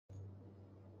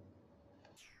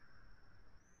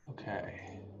Okay.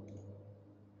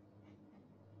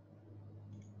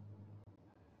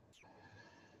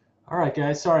 All right,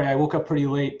 guys. Sorry, I woke up pretty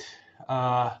late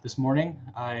this morning.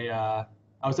 I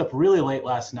was up really late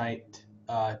last night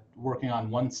working on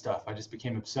one stuff. I just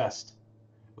became obsessed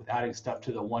with adding stuff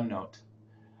to the OneNote,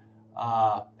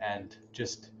 and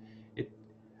just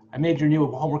I made your new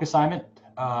homework assignment,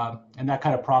 and that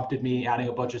kind of prompted me adding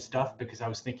a bunch of stuff because I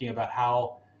was thinking about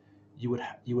how you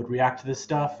would react to this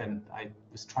stuff, and I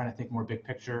was trying to think more big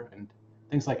picture and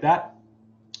things like that.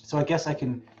 So I guess I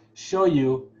can show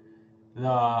you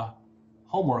the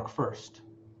homework first.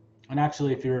 And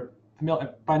actually, if you're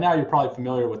familiar, by now you're probably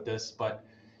familiar with this, but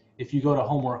if you go to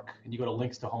homework and you go to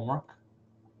links to homework,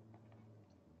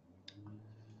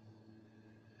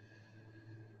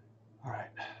 all right,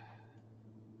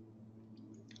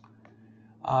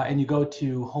 and you go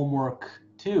to homework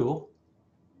 2,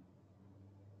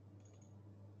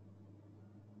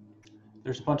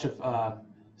 there's a bunch of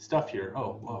stuff here.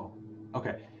 Oh, whoa,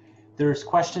 okay. There's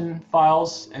question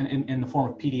files in the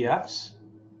form of PDFs,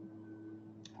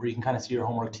 where you can kind of see your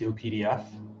homework 2 PDF.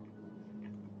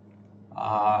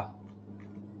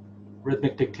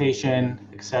 Rhythmic dictation,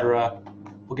 etc.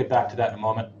 We'll get back to that in a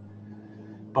moment.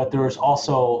 But there's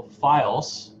also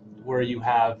files where you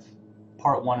have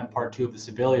part 1 and part 2 of the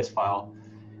Sibelius file.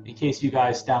 In case you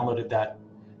guys downloaded that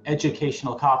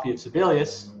educational copy of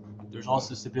Sibelius, there's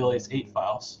also Sibelius 8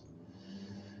 files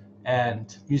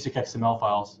and music XML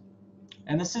files.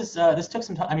 And this took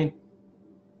some time. I mean,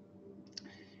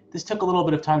 this took a little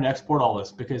bit of time to export all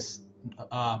this because,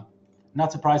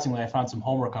 not surprisingly, I found some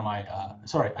homework on my, I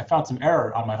found some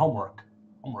error on my homework.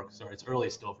 Sorry, it's early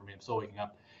still for me, I'm still waking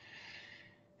up.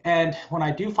 And when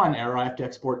I do find an error, I have to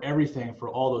export everything for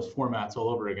all those formats all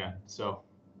over again. So,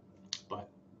 but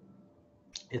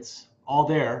it's all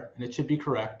there and it should be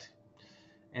correct.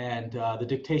 And the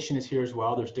dictation is here as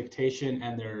well. There's dictation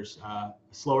and there's a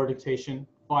slower dictation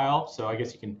file. So I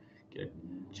guess you can get a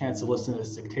chance to listen to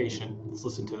this dictation. Let's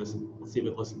listen to this and let's see if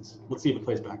it listens. Let's see if it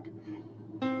plays back.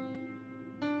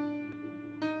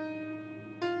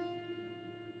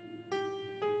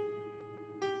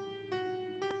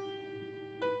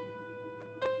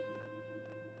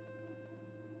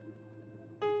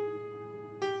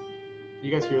 You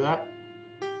guys hear that?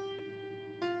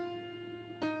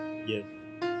 Yeah.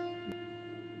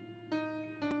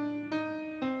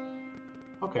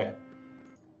 Okay.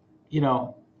 You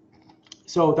know,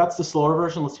 so that's the slower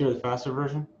version. Let's hear the faster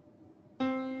version.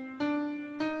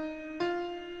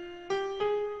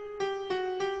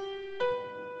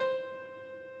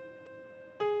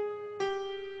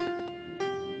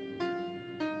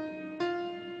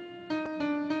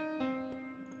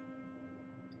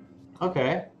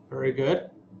 Okay, very good.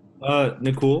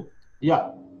 Nakul,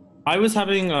 Yeah, I was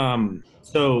having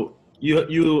so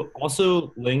you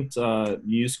also linked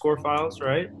MuseScore files,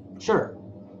 right? sure.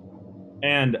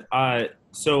 And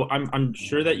so I'm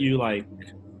sure that you like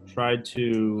tried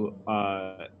to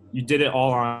you did it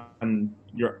all on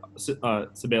your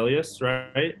Sibelius,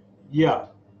 right? Yeah,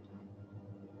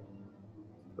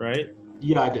 Right?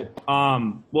 yeah, I did.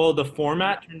 Well, the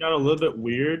format turned out a little bit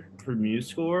weird for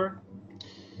MuseScore,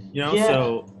 you know, Yeah,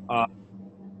 so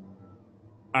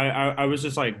I was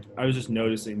just like I was just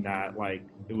noticing that like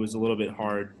it was a little bit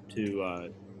hard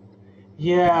to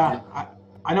yeah,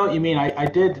 I know what you mean. I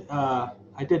did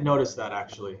notice that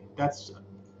actually. That's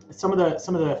some of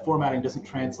the formatting doesn't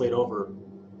translate over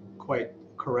quite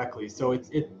correctly. So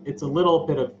it's a little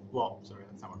bit of, well, sorry,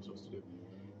 that's not what I'm supposed to do.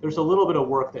 There's a little bit of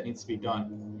work that needs to be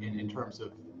done in terms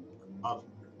of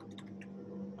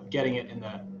getting it in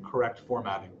the correct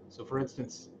formatting. So for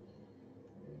instance,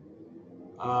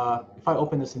 if I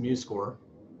open this in MuseScore,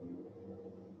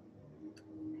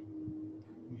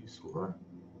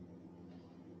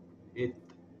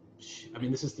 I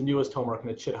mean, this is the newest homework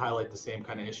and it should highlight the same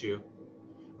kind of issue.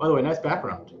 By the way, nice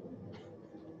background.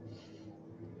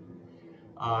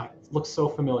 It looks so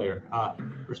familiar.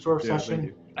 Restore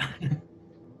session.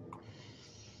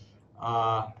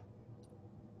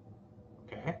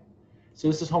 Okay. So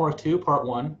this is homework 2, part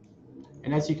 1.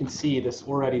 And as you can see, this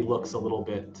already looks a little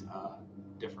bit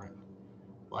different.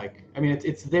 Like, I mean,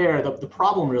 it's there. The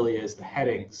problem really is the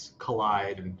headings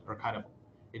collide and are kind of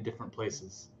in different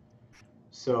places.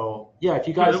 So yeah, if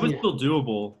you guys it was still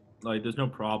doable. Like, there's no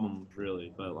problem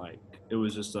really, but like it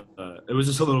was just a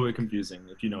little bit confusing,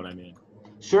 if you know what I mean.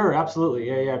 Sure, absolutely,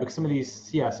 yeah, because some of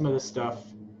this stuff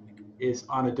is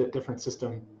on a different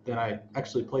system than I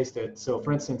actually placed it. So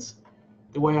for instance,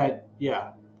 the way I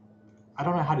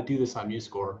don't know how to do this on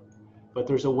MuseScore, but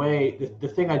there's a way, the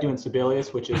thing I do in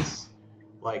Sibelius, which is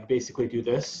like basically do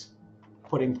this,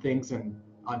 putting things on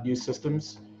new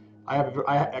systems. I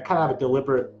kind of have a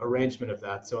deliberate arrangement of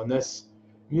that. So in this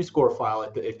MuScore file,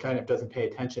 it kind of doesn't pay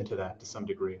attention to that to some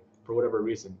degree for whatever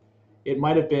reason. It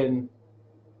might have been,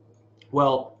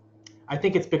 well, I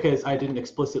think it's because I didn't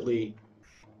explicitly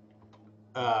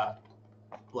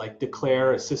like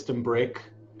declare a system break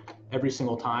every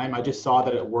single time. I just saw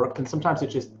that it worked, and sometimes it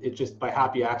just by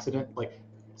happy accident. Like,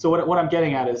 so what I'm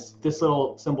getting at is this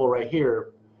little symbol right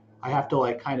here. I have to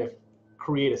like kind of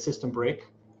create a system break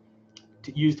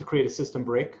to create a system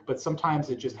break, but sometimes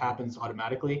it just happens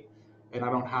automatically, and I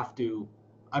don't have to.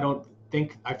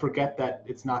 I forget that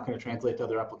it's not going to translate to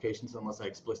other applications unless I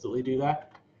explicitly do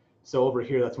that. So over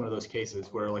here, that's one of those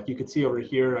cases where, like, you could see over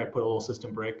here, I put a little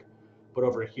system break, but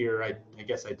over here, I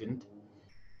guess I didn't.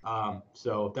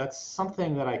 So that's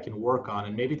something that I can work on,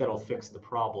 and maybe that'll fix the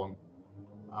problem.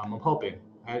 I'm hoping.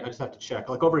 I just have to check.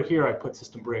 Like over here, I put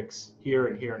system breaks here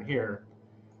and here and here.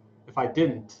 If I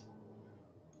didn't,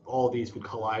 all of these would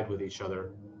collide with each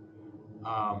other.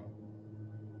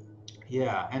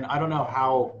 Yeah, and I don't know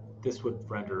how this would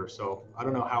render. So I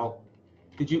don't know how.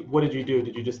 What did you do?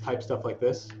 Did you just type stuff like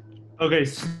this? Okay,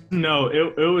 so no,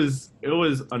 it was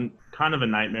kind of a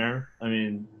nightmare. I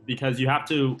mean, because you have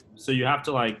to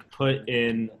like put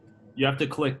in, you have to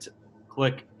click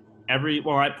every.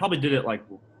 Well, I probably did it like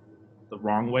the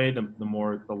wrong way, the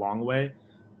long way,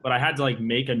 but I had to like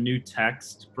make a new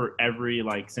text for every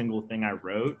like single thing I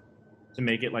wrote to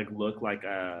make it like look like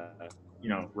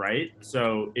right.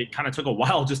 So it kind of took a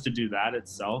while just to do that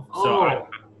itself. So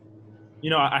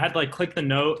I had to like click the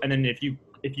note, and then if you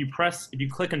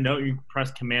click a note, you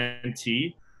press Command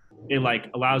T, it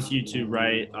like allows you to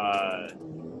write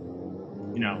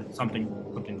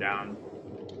something down.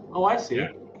 Oh, I see.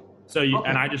 Yeah. So Okay.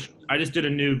 and I just did a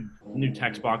new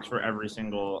text box for every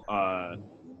single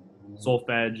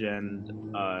solfege and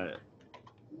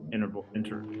interval.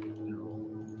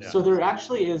 Yeah. So there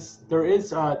actually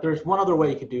there's one other way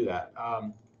you could do that.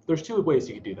 There's two ways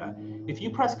you could do that. If you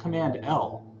press Command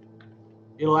L,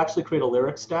 it'll actually create a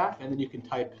lyric staff, and then you can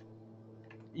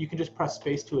just press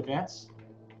space to advance.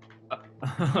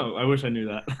 I wish I knew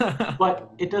that.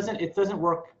 But it doesn't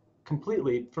work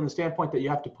completely from the standpoint that you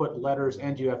have to put letters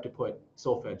and you have to put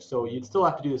solfege. So you'd still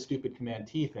have to do the stupid Command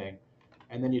T thing,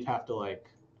 and then you'd have to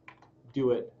like do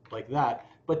it like that.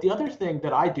 But the other thing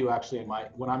that I do actually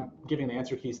when I'm giving the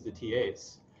answer keys to the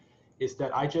TAs is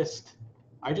that I just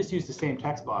use the same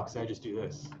text box. I just do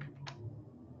this.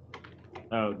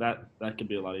 Oh, that could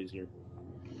be a lot easier.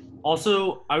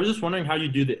 Also, I was just wondering how you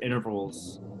do the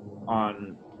intervals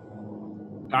on.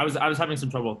 I was having some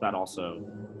trouble with that also.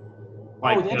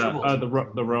 Like the intervals.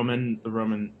 The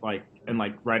Roman like, and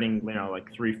like writing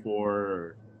like 3/4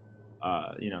 or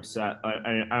set.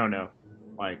 I don't know,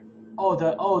 like.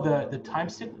 The time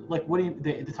signature. Like, what do you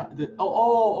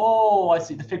I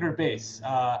see, the figure bass.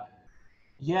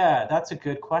 Yeah, that's a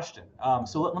good question.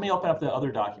 So let me open up the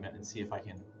other document and see if I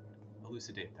can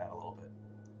elucidate that a little bit.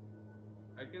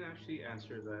 I can actually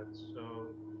answer that. So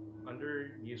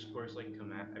under MuScore's like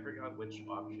command, I forgot which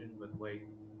option, but like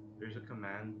there's a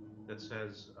command that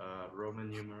says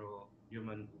Roman numeral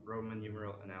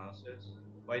analysis.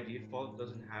 By default,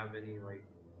 doesn't have any like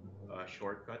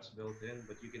shortcuts built in,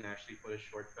 but you can actually put a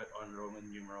shortcut on Roman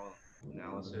numeral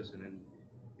analysis and then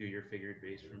do your figured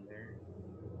bass from there.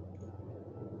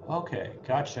 Okay,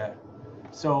 gotcha.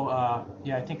 So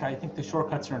yeah, I think the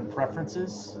shortcuts are in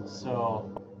preferences. So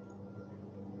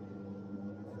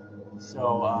it's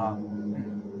so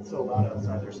loud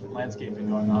outside. There's some landscaping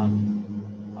going on.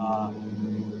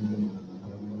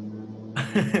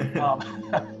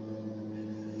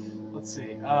 Let's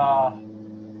see.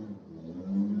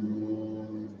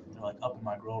 They're like up in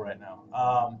my grill right now.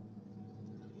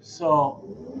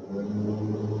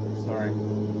 Sorry.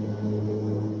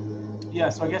 Yeah,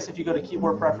 so I guess if you go to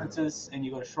keyboard preferences and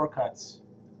you go to shortcuts,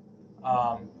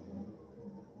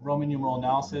 Roman numeral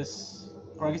analysis,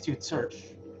 or I guess you could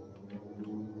search,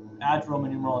 add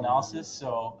Roman numeral analysis.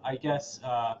 So I guess,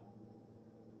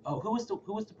 who was the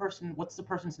person? What's the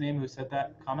person's name who said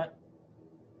that comment?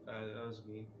 That was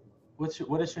me.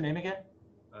 What is your name again?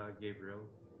 Gabriel.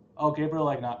 Oh, Gabriel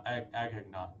Agnon, I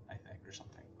think, or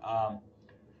something.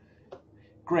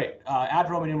 Great. Add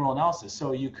Roman numeral analysis.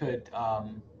 So you could,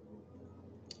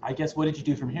 I guess, what did you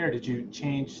do from here? Did you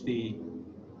change the?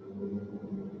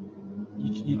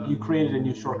 You created a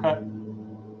new shortcut.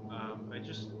 I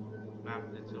just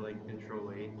mapped it to like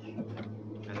Control H,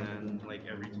 and then like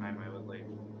every time I would like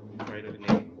try to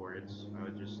name chords, I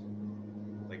would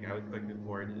click the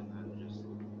chord and then just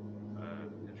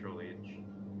Control H.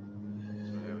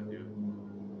 That's what I would do.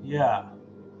 Yeah.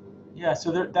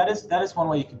 So that is one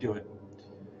way you could do it.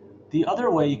 The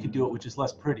other way you could do it, which is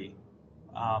less pretty,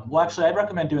 Well, actually, I'd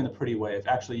recommend doing the pretty way of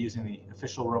actually using the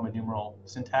official Roman numeral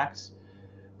syntax.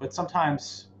 But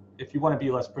sometimes, if you want to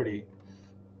be less pretty,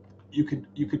 you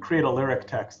could create a lyric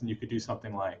text and you could do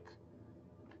something like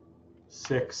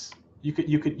 6. You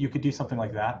could do something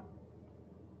like that.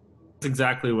 That's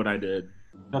exactly what I did.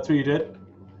 That's what you did?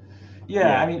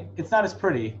 Yeah, I mean, it's not as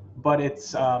pretty, but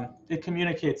it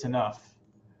communicates enough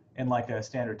in like a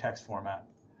standard text format.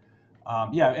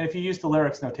 Yeah, and if you use the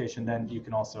lyrics notation, then you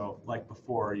can also, like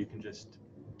before, you can just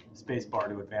spacebar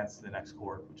to advance to the next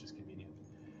chord, which is convenient.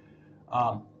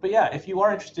 But yeah, if you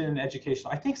are interested in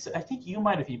educational, I think you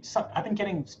might have. I've been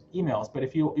getting emails, but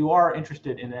if you are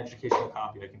interested in an educational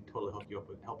copy, I can totally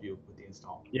help you with the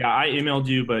install. Yeah, I emailed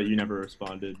you, but you never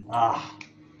responded.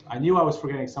 I knew I was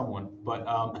forgetting someone, but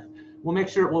we'll make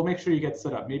sure you get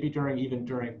set up. Maybe even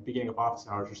during beginning of office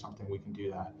hours or something, we can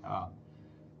do that.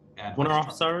 And when are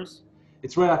office hours?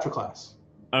 It's right after class.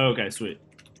 Oh, okay, sweet.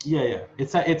 Yeah.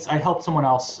 It's I helped someone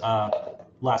else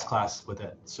last class with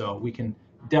it, so we can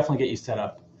definitely get you set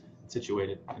up,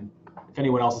 situated. And if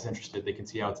anyone else is interested, they can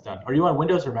see how it's done. Are you on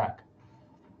Windows or Mac?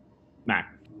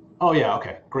 Mac. Oh yeah,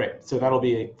 okay, great. So that'll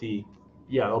be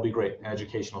that'll be great and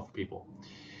educational for people.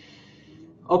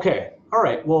 Okay, all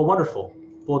right, well, wonderful.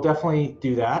 We'll definitely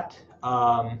do that.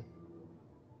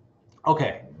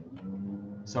 Okay,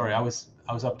 sorry, I was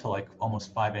up till like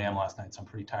almost 5 a.m. last night, so I'm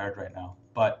pretty tired right now.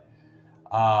 But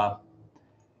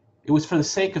it was for the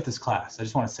sake of this class. I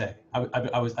just want to say,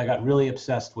 I got really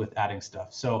obsessed with adding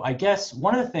stuff. So I guess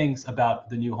one of the things about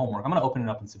the new homework, I'm going to open it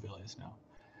up in Sibelius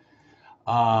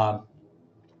now,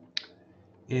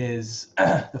 is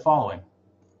the following.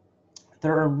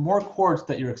 There are more chords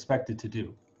that you're expected to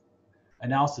do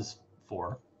analysis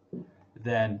for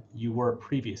than you were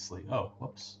previously. Oh,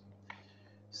 whoops.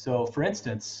 So for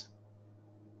instance,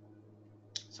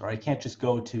 sorry, I can't just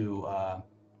go to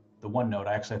the OneNote.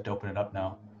 I actually have to open it up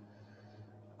now.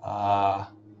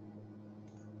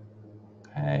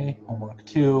 Okay, homework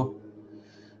 2,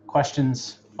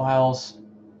 questions, files,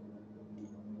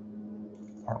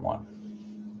 part 1.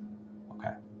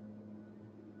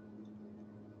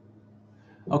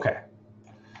 Okay,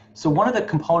 so one of the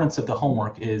components of the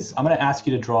homework is I'm going to ask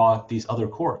you to draw these other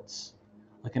chords,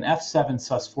 like an F7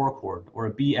 sus4 chord, or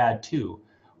a B add 2,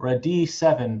 or a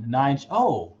D7 9.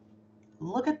 Oh,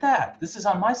 look at that. This is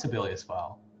on my Sibelius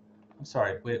file. I'm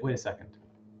sorry, wait a second.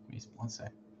 Give me 1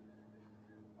 sec.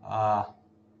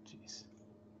 Jeez.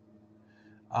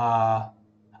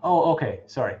 Oh, okay,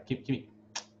 sorry. Give me,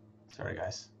 sorry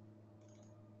guys.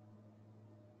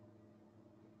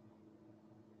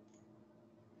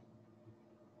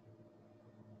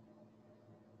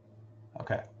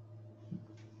 Okay.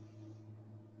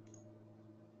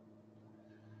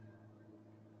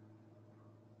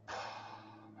 Oh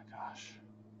my gosh.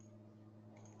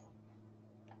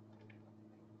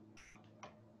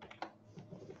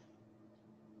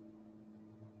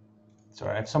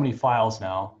 Sorry, I have so many files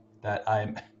now that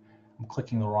I'm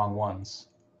clicking the wrong ones.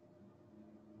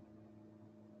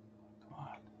 Come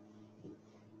on.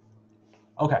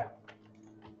 Okay.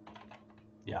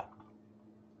 Yeah.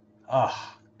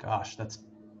 Oh gosh, that's.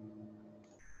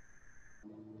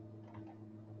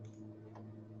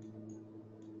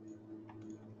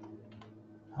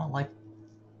 I don't like.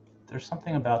 There's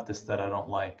something about this that I don't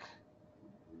like.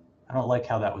 I don't like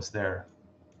how that was there.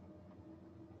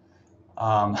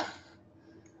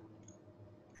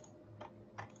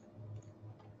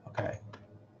 Okay.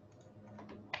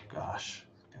 Gosh,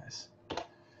 guys.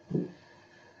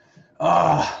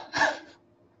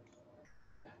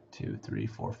 2, 3,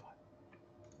 4, 5.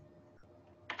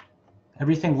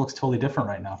 Everything looks totally different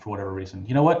right now for whatever reason.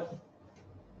 You know what?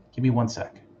 Give me 1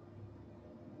 sec.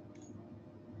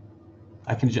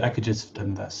 I could just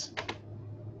do this.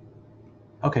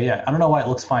 Okay, yeah. I don't know why it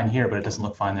looks fine here, but it doesn't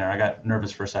look fine there. I got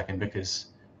nervous for a second because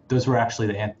those were actually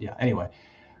the yeah. Anyway,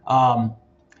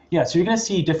 yeah. So you're going to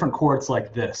see different chords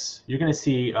like this. You're going to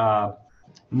see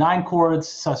 9 chords,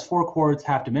 sus4 chords,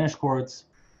 half diminished chords,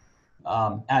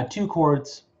 add 2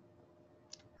 chords.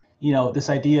 You know, this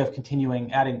idea of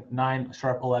continuing adding 9,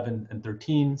 sharp 11, and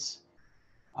 13s.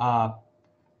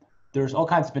 There's all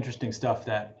kinds of interesting stuff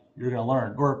that you're going to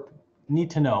learn or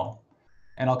need to know.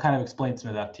 And I'll kind of explain some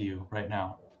of that to you right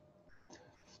now.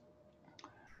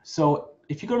 So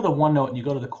if you go to the OneNote and you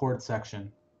go to the chord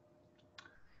section,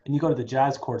 and you go to the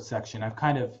jazz chord section, I've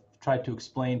kind of tried to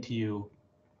explain to you,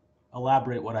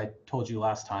 elaborate what I told you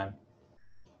last time,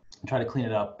 and try to clean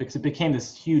it up because it became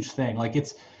this huge thing. Like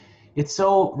it's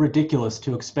so ridiculous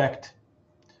to expect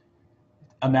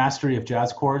a mastery of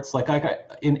jazz chords like I got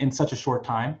in such a short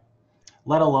time,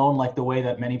 let alone like the way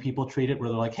that many people treat it, where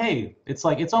they're like, hey, it's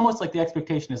almost like the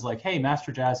expectation is like, hey,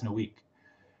 master jazz in a week.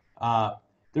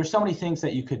 There's so many things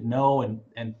that you could know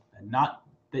and not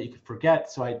that you could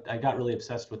forget. So I got really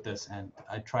obsessed with this, and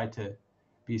I tried to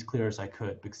be as clear as I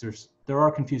could, because there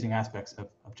are confusing aspects of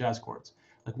jazz chords.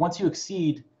 Like once you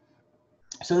exceed,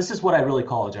 so this is what I really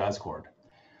call a jazz chord.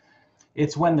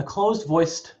 It's when the closed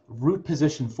voiced root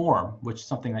position form, which is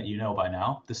something that you know by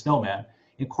now, the snowman,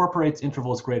 incorporates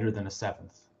intervals greater than a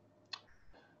seventh.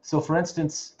 So for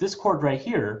instance, this chord right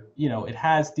here, it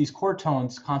has these chord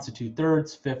tones constitute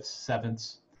thirds, fifths,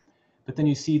 sevenths, but then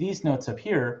you see these notes up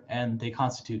here and they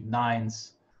constitute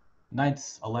nines,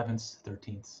 ninths, elevenths,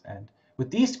 thirteenths. And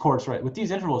with these chords, right, with these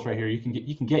intervals right here, you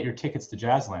can get your tickets to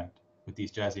Jazzland with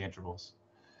these jazzy intervals.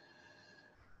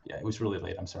 Yeah, it was really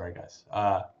late. I'm sorry, guys.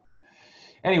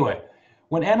 Anyway,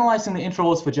 when analyzing the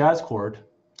intervals of a jazz chord,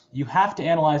 you have to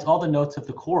analyze all the notes of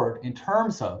the chord in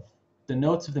terms of the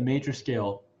notes of the major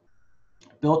scale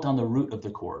built on the root of the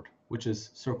chord, which is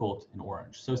circled in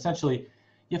orange. So essentially,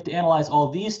 you have to analyze all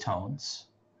these tones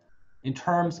in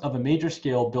terms of a major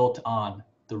scale built on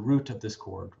the root of this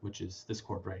chord, which is this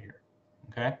chord right here,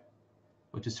 okay?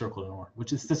 Which is circled in orange,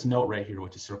 which is this note right here,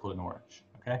 which is circled in orange,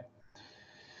 okay?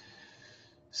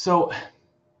 So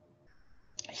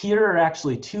here are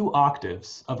actually 2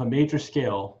 octaves of a major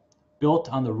scale built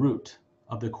on the root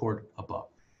of the chord above,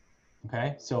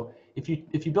 okay? So if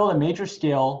you build a major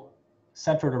scale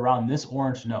centered around this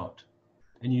orange note,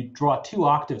 and you draw 2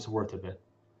 octaves worth of it,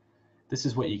 this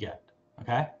is what you get,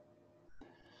 okay?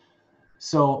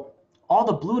 So all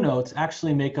the blue notes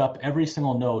actually make up every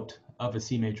single note of a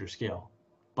C major scale,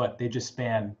 but they just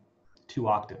span 2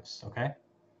 octaves, okay?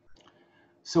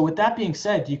 So with that being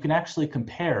said, you can actually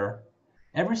compare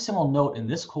every single note in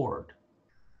this chord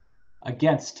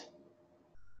against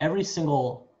every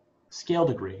single scale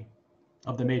degree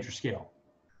of the major scale.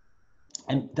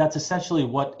 And that's essentially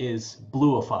what is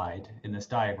bluified in this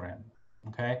diagram,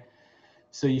 okay?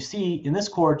 So you see in this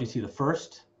chord, you see the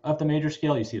first of the major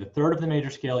scale, you see the third of the major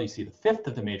scale, you see the fifth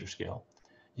of the major scale,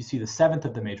 you see the seventh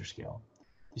of the major scale,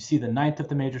 you see the ninth of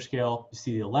the major scale, you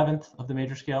see the 11th of the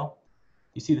major scale,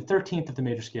 you see the 13th of the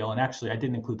major scale, and actually I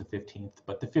didn't include the 15th,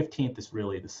 but the 15th is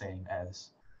really the same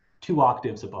as 2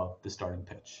 octaves above the starting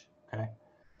pitch, okay?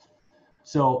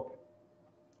 So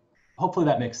hopefully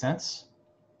that makes sense.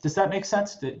 Does that make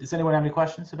sense? Does anyone have any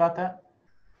questions about that?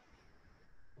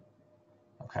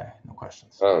 Okay, no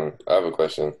questions. I have a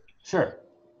question. Sure.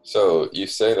 So you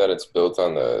say that it's built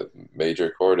on the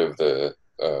major chord of the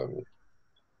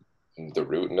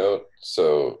root note.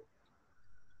 So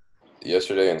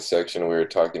yesterday in section we were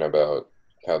talking about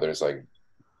how there's like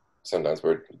sometimes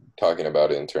we're talking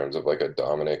about it in terms of like a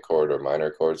dominant chord or minor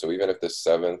chord. So even if the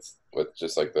 7th with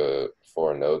just like the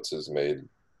 4 notes is made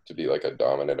to be like a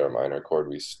dominant or minor chord,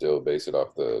 we still base it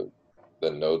off the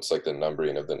notes, like the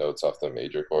numbering of the notes off the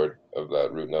major chord of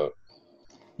that root note.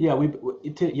 Yeah,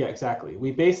 yeah, exactly.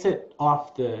 We base it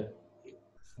off the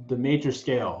major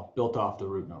scale built off the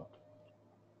root note.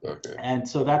 Okay. And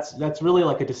so that's really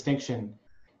like a distinction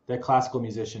that classical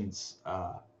musicians,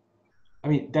 I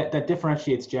mean, that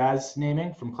differentiates jazz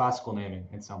naming from classical naming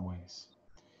in some ways.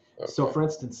 Okay. So for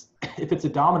instance, if it's a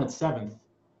dominant 7th,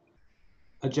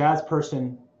 a jazz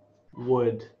person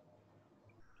would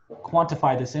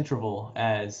quantify this interval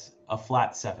as a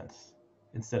flat 7th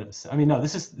instead of a, I mean, no,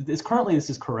 this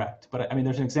is correct, but I mean,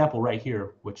 there's an example right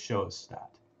here which shows that.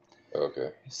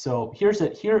 Okay. So here's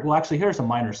a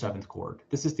minor 7th chord.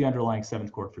 This is the underlying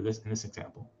 7th chord for this in this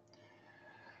example.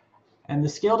 And the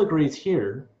scale degrees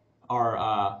here are,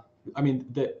 I mean,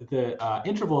 the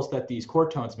intervals that these chord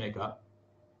tones make up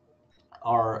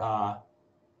are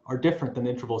different than the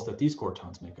intervals that these chord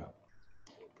tones make up.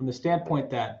 From the standpoint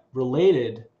that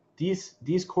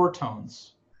these chord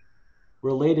tones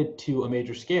related to a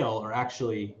major scale are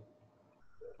actually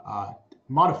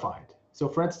modified. So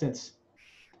for instance,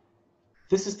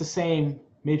 this is the same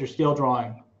major scale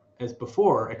drawing as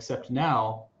before, except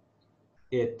now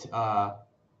it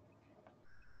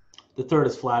the 3rd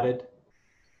is flatted,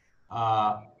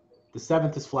 the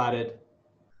 7th is flatted.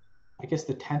 I guess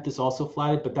the 10th is also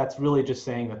flatted, but that's really just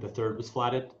saying that the 3rd was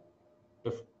flatted,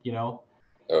 you know.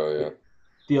 Oh yeah.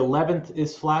 The 11th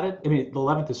is flatted. I mean, the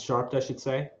 11th is sharped, I should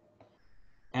say,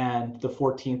 and the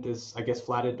 14th is, I guess,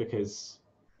 flatted because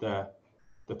the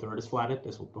 3rd is flatted.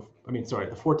 I mean, sorry,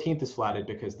 the 14th is flatted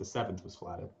because the 7th was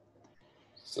flatted.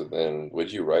 So then,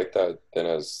 would you write that then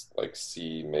as like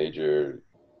C major,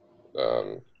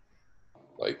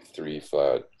 like 3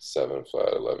 flat, 7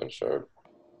 flat, 11 sharp?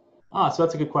 Ah, so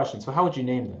that's a good question. So how would you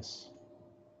name this?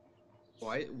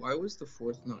 Why was the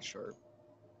 4th not sharp?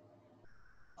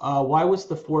 Why was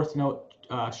the 4th note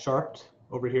sharped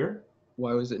over here?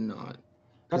 Why was it not?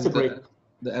 That's a great.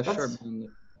 The F sharp.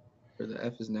 Or the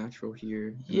F is natural here.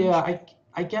 and then Yeah, sharp.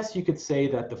 I guess you could say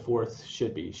that the fourth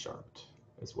should be sharped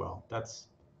as well. That's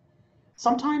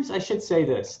sometimes I should say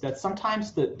this, that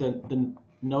sometimes the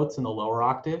notes in the lower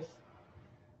octave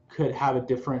could have a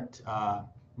different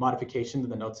modification than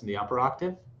the notes in the upper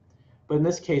octave. But in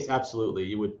this case,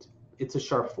 absolutely, it's a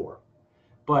sharp 4.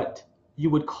 But you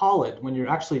would call it, when you're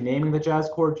actually naming the jazz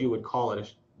chord, you would call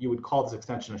this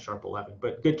extension a sharp 11.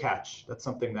 But good catch. That's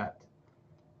something that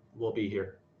will be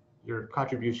here. Your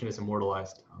contribution is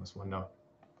immortalized on this one note.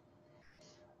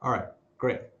 All right,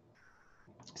 great.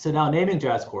 So now naming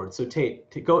jazz chords. So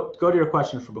Tate, go to your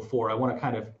question from before. I want to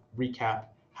kind of recap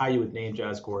how you would name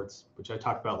jazz chords, which I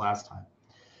talked about last time.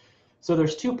 So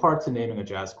there's two parts in naming a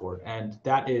jazz chord, and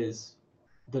that is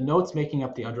the notes making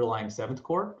up the underlying 7th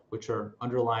chord, which are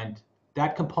underlined.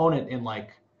 That component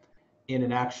in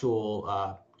an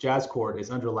actual jazz chord is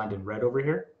underlined in red over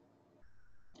here.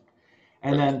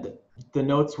 And then the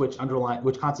notes which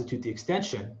constitute the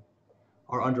extension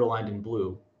are underlined in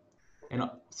blue. And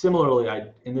similarly,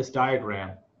 in this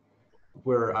diagram,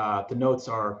 where the notes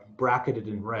are bracketed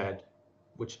in red,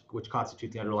 which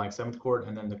constitute the underlying 7th chord,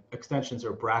 and then the extensions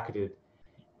are bracketed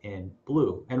in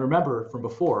blue. And remember from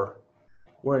before,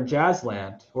 we're in jazz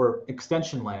land or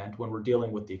extension land when we're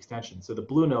dealing with the extension. So the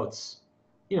blue notes,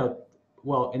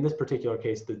 well, in this particular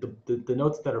case, the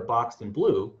notes that are boxed in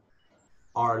blue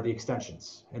are the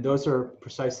extensions. And those are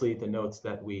precisely the notes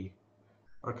that we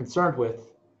are concerned with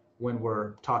when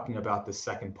we're talking about the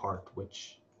second part,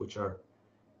 which are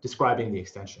describing the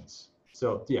extensions.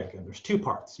 So yeah, again, there's two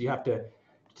parts. You have to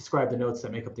describe the notes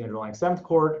that make up the underlying 7th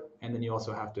chord, and then you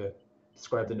also have to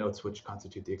describe the notes which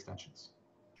constitute the extensions.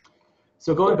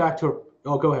 So going back to,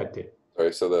 go ahead, Dave.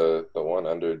 Sorry, so the one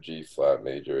under G flat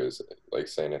major is like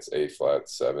saying it's A flat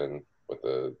 7 with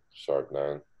a sharp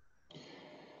 9,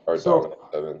 or dominant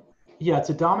 7. Yeah,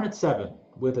 it's a dominant 7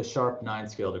 with a sharp 9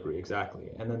 scale degree, exactly.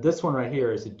 And then this one right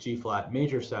here is a G flat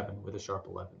major 7 with a sharp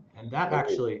 11. And that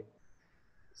actually...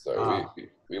 Sorry,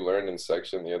 we learned in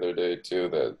section the other day too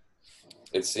that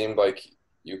it seemed like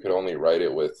you could only write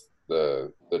it with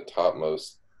the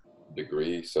topmost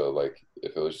degree. So like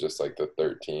if it was just like the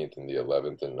 13th and the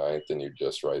 11th and 9th, then you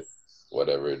just write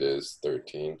whatever it is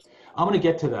 13th. I'm going to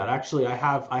get to that. Actually, I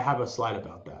have a slide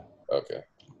about that. Okay.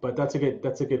 But that's a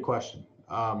good question.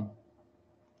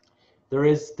 There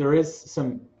is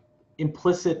some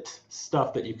implicit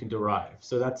stuff that you can derive.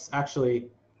 So that's actually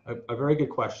a very good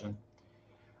question.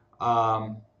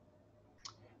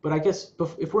 But I guess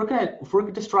if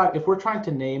we're trying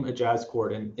to name a jazz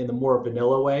chord in the more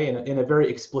vanilla way, in a very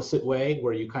explicit way,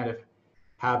 where you kind of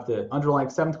have the underlying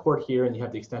 7th chord here and you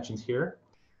have the extensions here,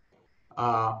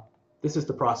 this is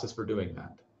the process for doing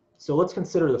that. So let's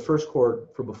consider the first chord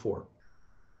from before,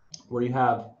 where you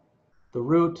have the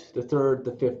root, the 3rd,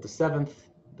 the 5th, the 7th,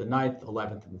 the 9th,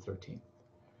 11th, and the 13th.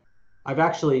 I've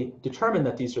actually determined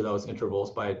that these are those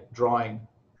intervals by drawing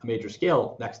a major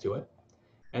scale next to it,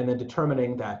 and then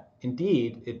determining that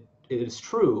indeed it is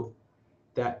true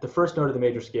that the first note of the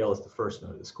major scale is the first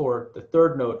note of this chord, the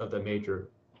 3rd note of the major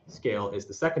scale is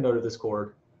the 2nd note of this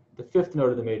chord, the 5th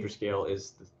note of the major scale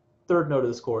is the 3rd note of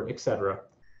this chord, etc.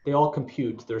 They all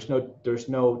compute. There's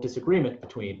no disagreement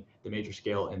between the major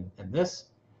scale and this.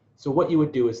 So what you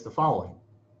would do is the following.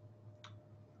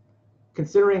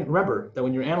 Remember that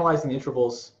when you're analyzing the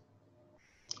intervals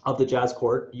of the jazz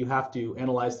chord, you have to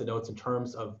analyze the notes in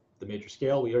terms of the major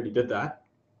scale. We already did that.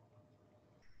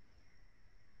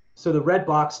 So the red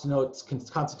boxed notes can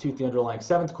constitute the underlying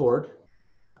 7th chord.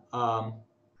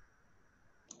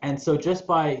 And so just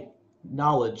by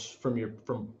knowledge from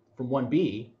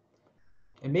 1B,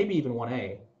 and maybe even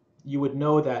 1A, you would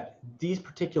know that these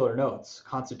particular notes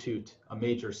constitute a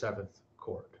major 7th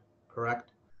chord,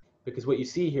 correct? Because what you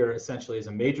see here essentially is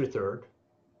a major 3rd,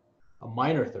 a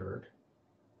minor 3rd,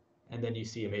 and then you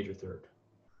see a major 3rd.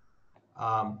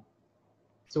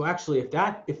 So actually,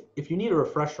 if you need a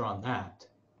refresher on that,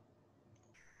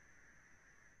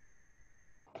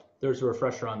 there's a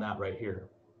refresher on that right here.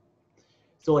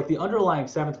 So like the underlying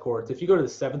 7th chords, if you go to the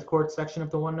 7th chord section of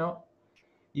the one note,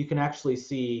 you can actually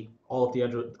see all of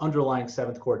the underlying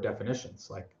 7th chord definitions.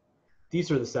 Like these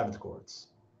are the 7th chords.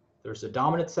 There's a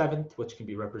dominant 7th, which can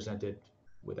be represented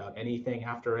without anything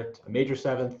after it, a major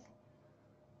 7th,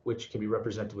 which can be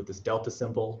represented with this delta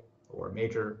symbol or a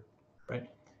major, right?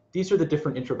 These are the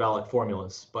different intervallic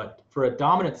formulas, but for a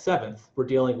dominant 7th, we're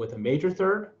dealing with a major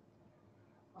 3rd.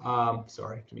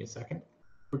 Sorry, give me a second.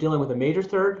 We're dealing with a major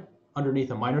 3rd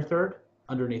underneath a minor 3rd,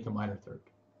 underneath a minor 3rd.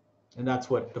 And that's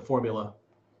what the formula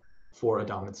for a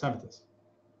dominant 7th is.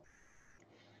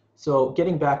 So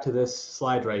getting back to this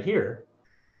slide right here,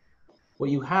 what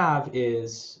you have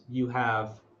is you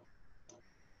have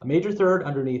A major third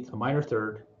underneath a minor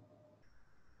third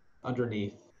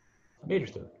underneath a major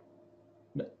third.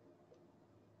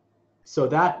 So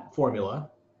that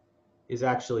formula is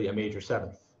actually a major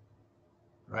seventh,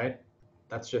 right?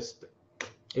 That's just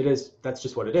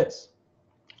what it is,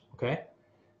 okay?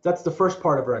 That's the first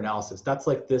part of our analysis. That's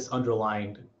like this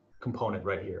underlying component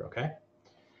right here, okay?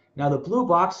 Now the blue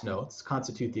box notes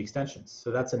constitute the extensions.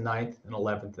 So that's a 9th, an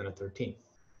 11th, and a 13th,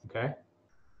 okay?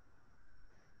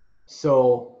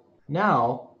 So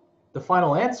now the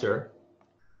final answer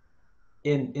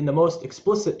in the most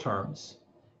explicit terms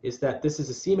is that this is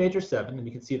a C major 7, and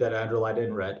you can see that I underlined it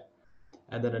in red,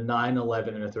 and then a 9,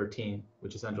 11, and a 13,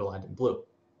 which is underlined in blue.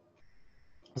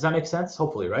 Does that make sense?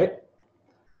 Hopefully, right?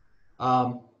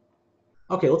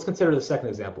 Okay, let's consider the second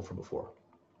example from before.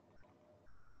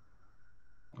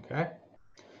 Okay,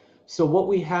 so what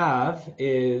we have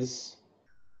is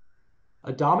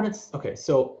a dominant. Okay,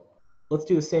 so let's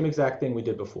do the same exact thing we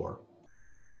did before,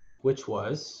 which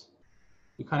was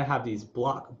you kind of have these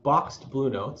boxed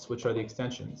blue notes, which are the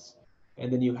extensions,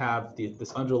 and then you have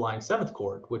this underlying 7th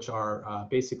chord, which are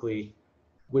basically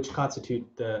which constitute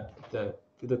the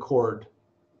chord,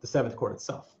 the 7th chord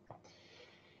itself.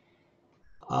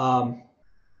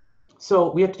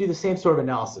 So we have to do the same sort of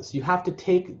analysis. You have to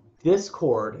take this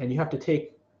chord and you have to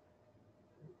take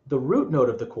the root note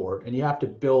of the chord and you have to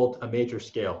build a major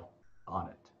scale on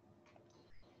it.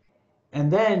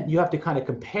 And then you have to kind of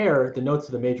compare the notes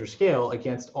of the major scale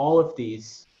against all of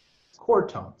these chord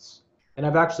tones. And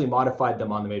I've actually modified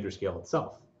them on the major scale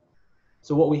itself.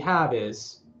 So what we have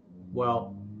is,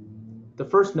 well, the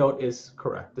first note is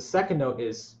correct. The second note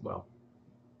is, well,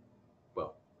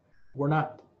 we're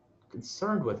not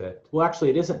concerned with it. Well, actually,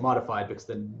 it isn't modified because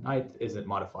the 9th isn't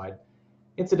modified.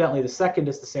 Incidentally, the second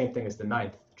is the same thing as the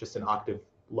 9th, just an octave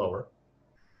lower.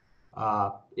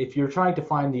 If you're trying to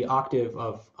find the octave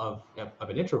of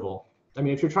an interval, I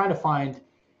mean, if you're trying to find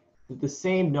the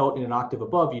same note in an octave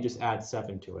above, you just add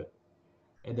 7 to it.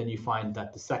 And then you find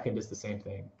that the second is the same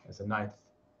thing as the 9th,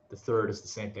 the third is the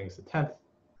same thing as the 10th,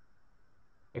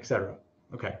 etc.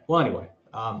 Okay, well, anyway,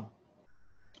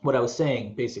 what I was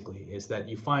saying basically is that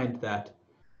you find that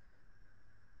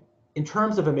in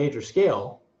terms of a major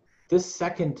scale, this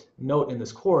second note in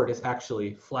this chord is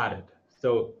actually flatted.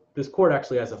 So this chord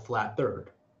actually has a flat third,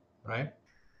 right?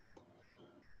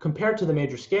 Compared to the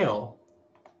major scale,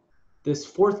 this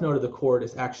 4th note of the chord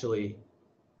is actually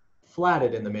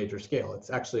flatted in the major scale.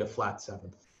 It's actually a flat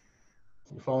 7th.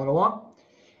 You following along?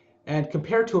 And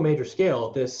compared to a major scale,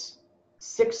 this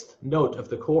 6th note of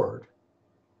the chord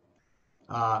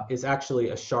is actually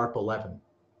a sharp 11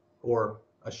 or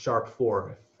a sharp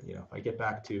 4. If I get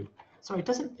back to, sorry,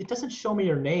 it doesn't show me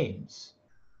your names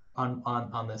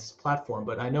on this platform,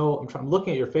 but I know I'm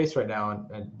looking at your face right now,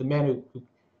 and the man who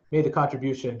made the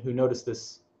contribution, who noticed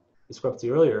this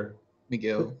discrepancy earlier,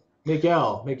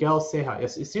 Miguel, say hi.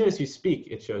 Yes, as soon as you speak,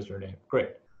 it shows your name.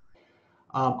 Great,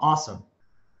 awesome.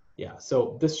 Yeah,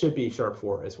 so this should be sharp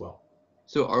 4 as well.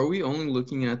 So are we only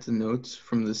looking at the notes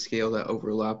from the scale that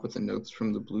overlap with the notes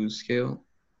from the blues scale?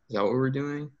 Is that what we're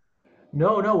doing?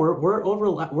 No,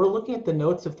 we're looking at the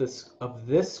notes of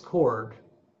this chord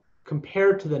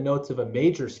compared to the notes of a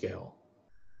major scale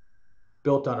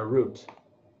built on a root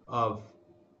of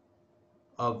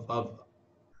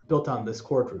built on this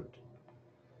chord root.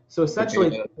 So essentially,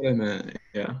 Okay, that's what I meant.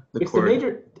 Yeah,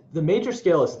 the major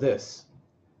scale is this.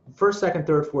 1st, 2nd,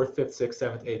 3rd, 4th, 5th, 6th,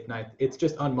 7th, 8th, 9th. It's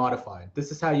just unmodified.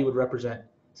 This is how you would represent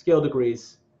scale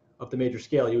degrees of the major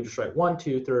scale. You would just write 1,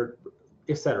 2, 3rd,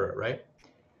 etc., right?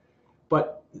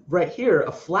 But right here,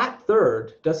 a flat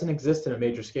third doesn't exist in a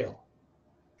major scale.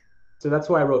 So that's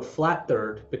why I wrote flat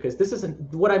third, because this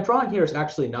isn't, what I'm drawing here is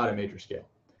actually not a major scale.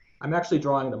 I'm actually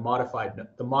drawing the modified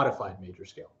major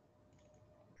scale.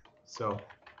 So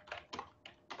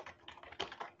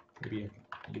maybe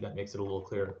that makes it a little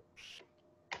clearer.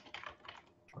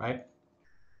 Right?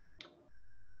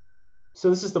 So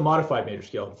this is the modified major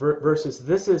scale versus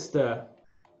this is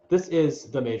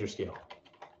the major scale.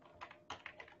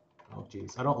 Oh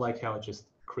geez, I don't like how it just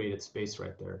created space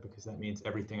right there, because that means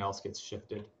everything else gets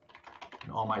shifted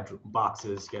and all my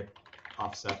boxes get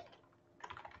offset.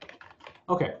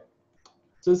 Okay,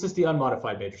 so this is the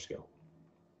unmodified major scale.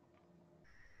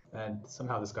 And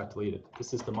somehow this got deleted.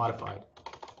 This is the modified.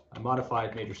 A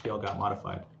modified major scale got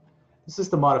modified. This is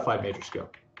the modified major scale.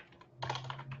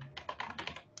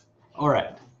 All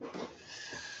right.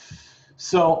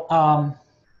 So,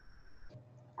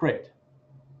 great.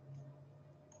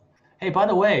 Hey, by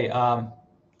the way, I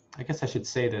guess I should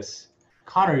say this.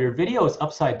 Connor, your video is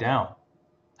upside down.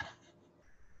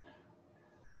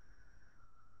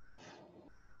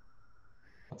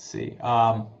 Let's see.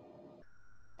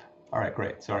 All right,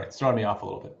 great. Sorry, it's throwing me off a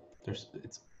little bit.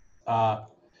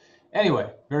 Anyway,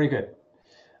 very good.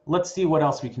 Let's see what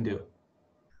else we can do.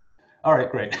 All right,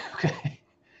 great. Okay.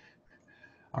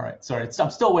 All right, sorry,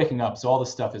 I'm still waking up, so all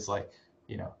this stuff is like,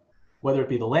 whether it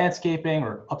be the landscaping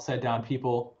or upside down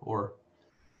people or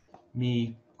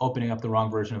me opening up the wrong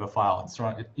version of a file. It's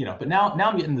wrong, but now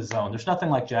I'm getting in the zone. There's nothing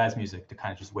like jazz music to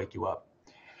kind of just wake you up.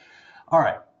 All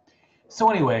right. So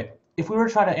anyway, if we were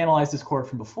to try to analyze this chord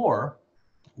from before,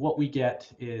 what we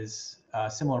get is a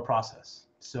similar process.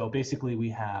 So basically we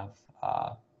have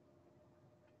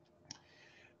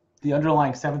the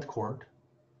underlying seventh chord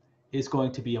is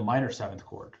going to be a minor seventh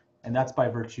chord. And that's by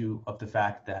virtue of the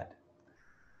fact that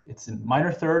it's a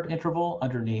minor third interval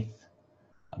underneath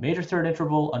a major third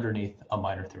interval underneath a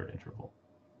minor third interval.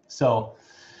 So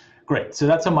great, so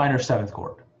that's a minor seventh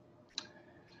chord.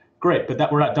 Great, but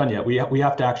we're not done yet. We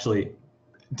have to actually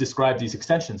describe these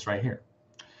extensions right here.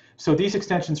 So these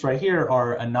extensions right here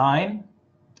are a 9,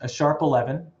 a sharp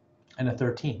 11, and a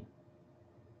 13.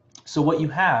 So what you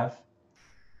have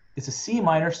is a C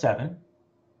minor 7,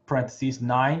 parentheses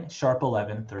 9, sharp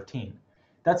 11, 13.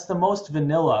 That's the most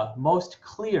vanilla, most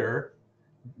clear,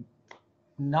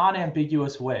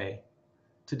 non-ambiguous way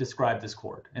to describe this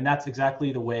chord. And that's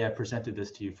exactly the way I presented this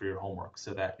to you for your homework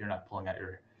so that you're not pulling out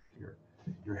your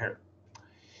hair.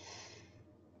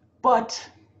 But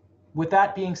with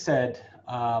that being said,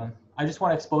 I just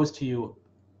want to expose to you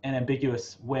an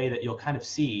ambiguous way that you'll kind of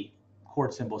see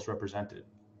chord symbols represented.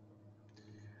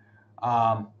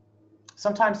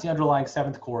 Sometimes the underlying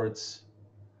seventh chords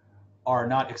are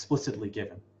not explicitly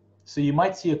given. So you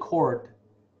might see a chord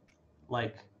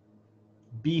like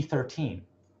B13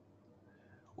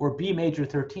 or B major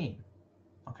 13,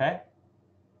 okay?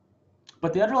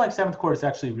 But the underlying seventh chord is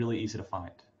actually really easy to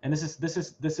find. And this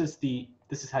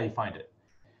is how you find it.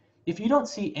 If you don't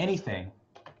see anything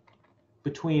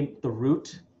between the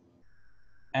root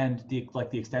and the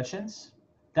extensions,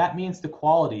 that means the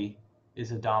quality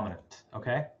is a dominant,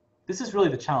 okay? This is really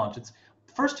the challenge.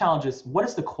 The first challenge is, what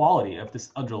is the quality of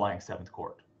this underlying seventh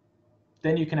chord?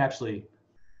 Then you can actually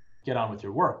get on with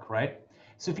your work, right?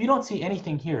 So if you don't see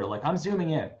anything here, like I'm zooming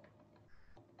in,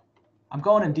 I'm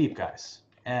going in deep, guys.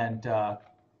 And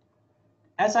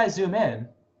as I zoom in,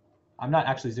 I'm not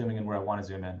actually zooming in where I want to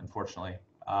zoom in, unfortunately.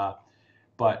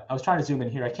 But I was trying to zoom in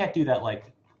here. I can't do that, like,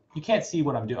 you can't see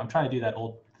what I'm doing. I'm trying to do that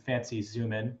old fancy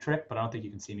zoom in trick, but I don't think you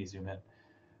can see me zoom in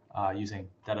using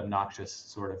that obnoxious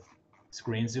sort of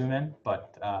screen zoom in.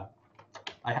 But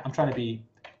I'm trying to be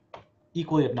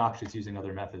equally obnoxious using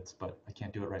other methods, but I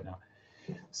can't do it right now.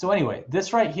 So anyway,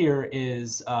 this right here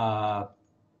is,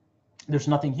 there's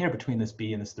nothing here between this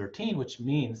B and this 13, which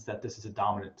means that this is a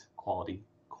dominant quality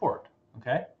chord,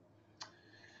 okay?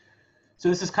 So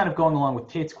this is kind of going along with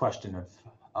Tate's question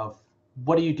of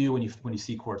what do you do when you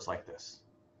see chords like this?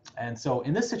 And so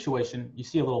in this situation, you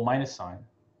see a little minus sign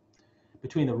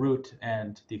between the root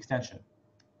and the extension.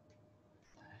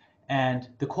 And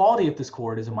the quality of this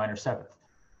chord is a minor seventh.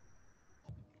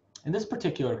 In this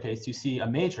particular case, you see a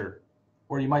major,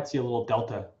 or you might see a little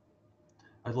delta,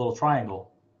 a little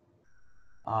triangle.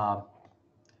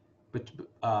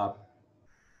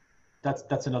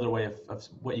 That's another way of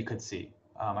what you could see.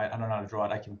 I don't know how to draw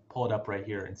it. I can pull it up right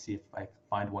here and see if I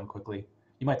find one quickly.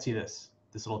 You might see this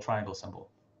little triangle symbol.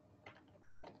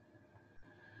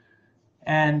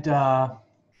 And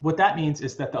what that means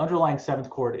is that the underlying seventh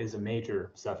chord is a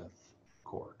major seventh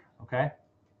chord, okay?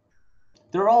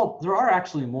 There are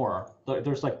actually more.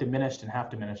 There's like diminished and half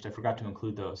diminished. I forgot to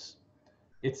include those.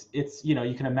 It's you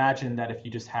can imagine that if you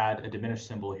just had a diminished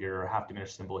symbol here or a half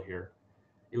diminished symbol here,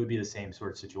 it would be the same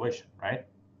sort of situation, right?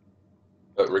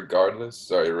 But regardless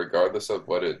of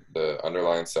what the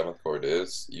underlying seventh chord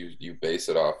is, you base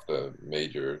it off the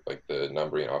major, like the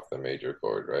numbering off the major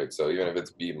chord, right? So even if it's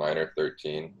B minor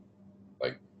 13,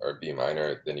 or B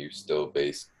minor, then you still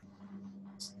base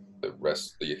the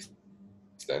rest of the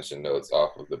extension notes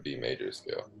off of the B major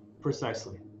scale.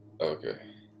 Precisely. Okay.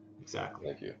 Exactly.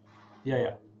 Thank you.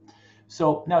 Yeah.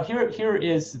 So now here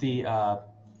is the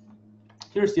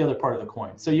here's the other part of the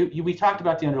coin. So we talked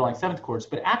about the underlying seventh chords,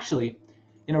 but actually,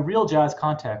 in a real jazz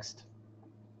context,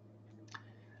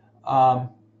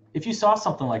 if you saw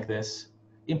something like this,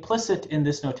 implicit in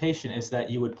this notation is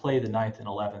that you would play the 9th and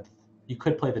 11th. You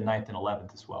could play the 9th and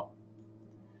 11th as well.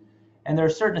 And there are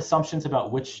certain assumptions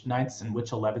about which 9ths and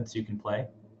which 11ths you can play.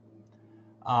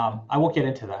 I won't get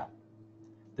into that.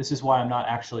 This is why I'm not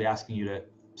actually asking you to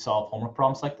solve homework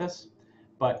problems like this.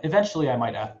 But eventually I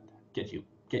might get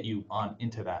you on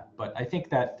into that. But I think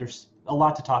that there's a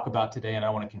lot to talk about today, and I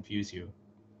don't want to confuse you.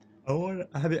 I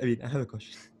have a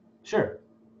question. Sure.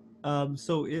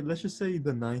 So let's just say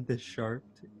the 9th is sharp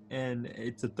and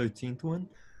it's a 13th one.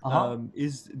 Uh-huh.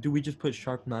 Do we just put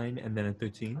sharp 9 and then a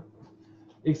 13?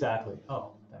 Exactly.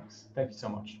 Oh, thanks. Thank you so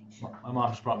much. My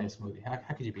mom just brought me a smoothie. How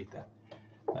could you beat that?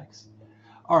 Thanks.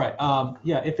 All right.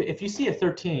 Yeah, if you see a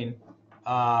 13,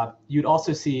 you'd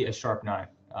also see a sharp 9.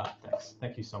 Thanks.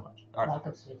 Thank you so much. All right. All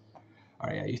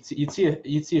right. Yeah,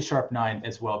 you'd see a sharp 9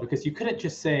 as well, because you couldn't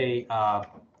just say the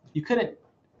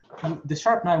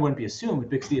sharp 9 wouldn't be assumed,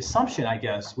 because the assumption, I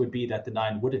guess, would be that the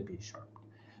 9 wouldn't be sharp.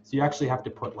 So you actually have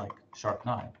to put like sharp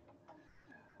 9.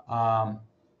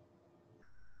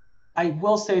 I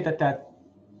will say that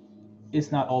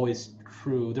is not always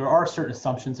true. There are certain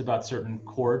assumptions about certain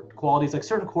chord qualities. Like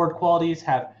certain chord qualities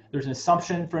there's an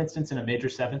assumption, for instance, in a major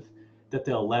seventh, that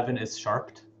the 11 is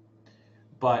sharped,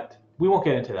 but we won't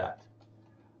get into that.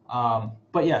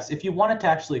 But yes, if you wanted to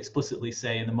actually explicitly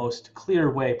say in the most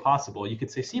clear way possible, you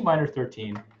could say C minor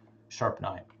 13, sharp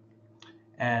 9,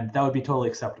 and that would be totally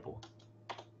acceptable.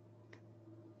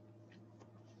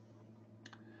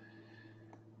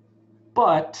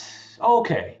 But,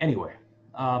 okay, anyway.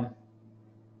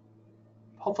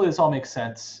 Hopefully this all makes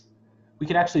sense. We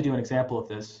can actually do an example of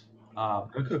this. I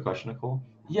have a quick question, Nicole.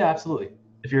 Yeah, absolutely.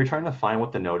 If you're trying to find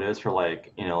what the note is for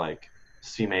like, like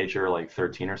C major, like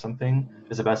 13 or something,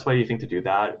 is the best way you think to do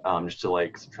that just to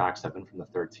like subtract 7 from the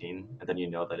 13, and then you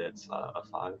know that it's a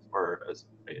 5 or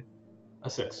A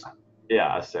 6.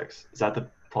 Yeah, a 6. Is that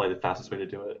probably the fastest way to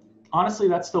do it? Honestly,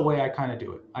 that's the way I kind of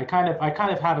do it. I kind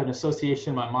of have an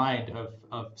association in my mind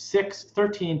of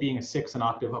 13 being a 6 an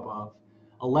octave above,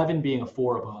 11 being a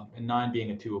 4 above, and 9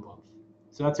 being a 2 above.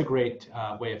 So that's a great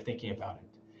way of thinking about it.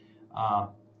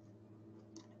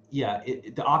 Yeah,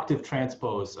 the octave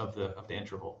transpose of the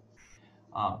interval.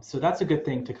 So that's a good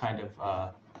thing to kind of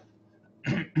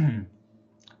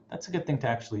that's a good thing to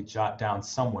actually jot down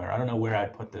somewhere. I don't know where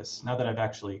I'd put this now that I've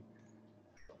actually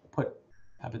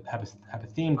have a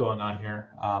theme going on here.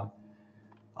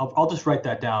 I'll just write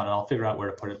that down and I'll figure out where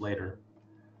to put it later.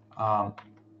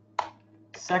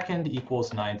 Second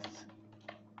equals ninth.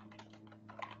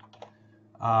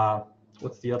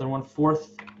 What's the other one?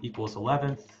 Fourth equals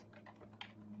 11th.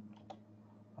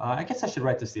 I guess I should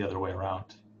write this the other way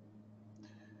around.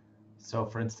 So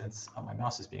for instance, my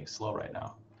mouse is being slow right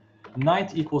now.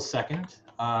 Ninth equals second.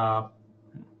 I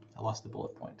lost the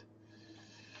bullet point.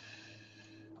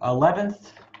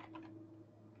 11th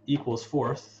equals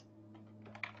fourth.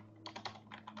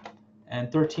 And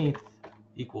 13th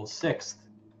equals sixth.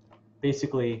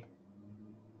 Basically,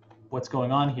 what's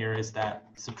going on here is that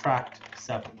subtract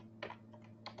 7.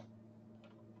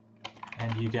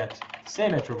 And you get the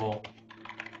same interval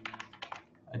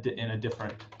in a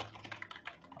different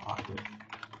octave.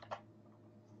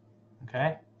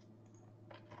 Okay?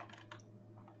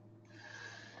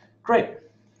 Great.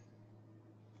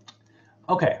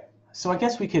 Okay, so I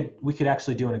guess we could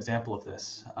actually do an example of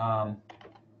this. I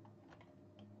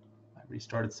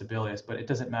restarted Sibelius, but it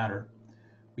doesn't matter.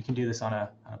 We can do this on a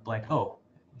blank. Oh,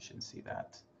 you shouldn't see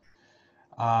that.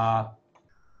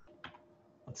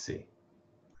 Let's see.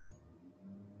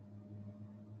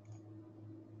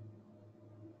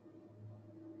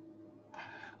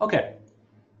 Okay.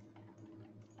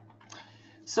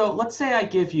 So let's say I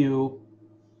give you,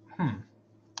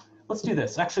 let's do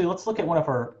this. Actually, let's look at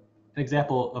an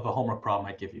example of a homework problem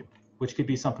I'd give you, which could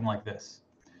be something like this.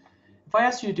 If I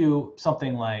asked you to do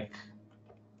something like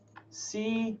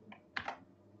C7,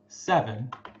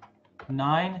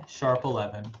 9 sharp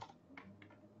 11,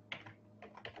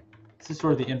 this is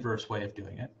sort of the inverse way of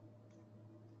doing it.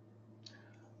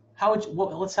 How would you,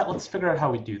 well, let's figure out how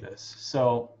we do this.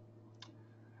 So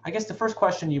I guess the first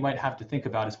question you might have to think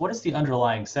about is, what is the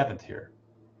underlying 7th here?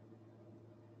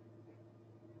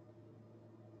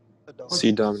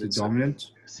 C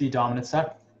dominant. C dominant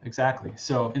 7th, exactly.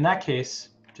 So in that case,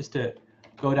 just to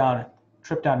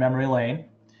trip down memory lane,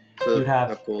 So you'd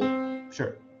have, cool.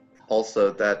 Sure.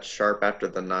 Also, that sharp after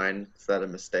the 9, is that a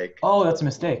mistake? Oh, that's a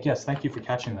mistake. Yes, thank you for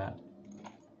catching that.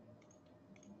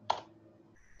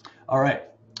 All right.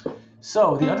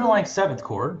 So the underlying 7th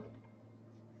chord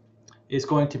is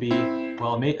going to be,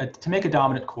 well, to make a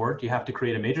dominant chord, you have to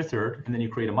create a major third, and then you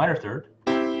create a minor third,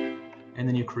 and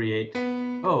then you create,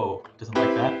 oh, doesn't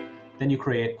like that. Then you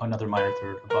create another minor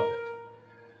third above it.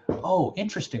 Oh,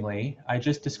 interestingly, I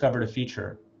just discovered a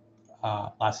feature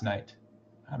last night.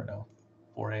 I don't know,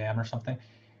 4 a.m. or something,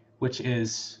 which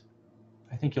is,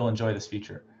 I think you'll enjoy this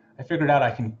feature. I figured out I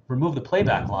can remove the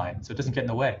playback line so it doesn't get in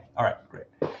the way. All right, great.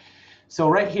 So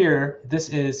right here, this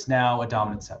is now a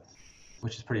dominant 7th,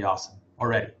 which is pretty awesome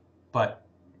already, but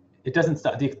it doesn't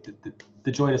stop,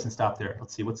 the joy doesn't stop there.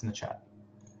 Let's see what's in the chat.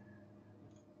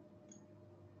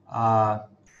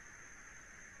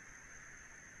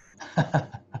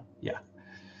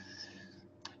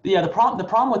 Yeah, the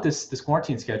problem with this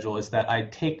quarantine schedule is that I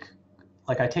take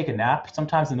a nap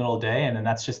sometimes in the middle of the day, and then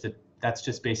that's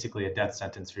just basically a death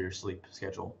sentence for your sleep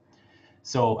schedule.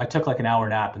 So I took like an hour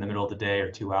nap in the middle of the day or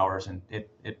 2 hours, and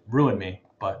it ruined me.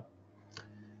 But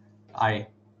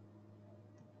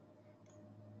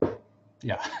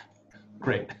yeah,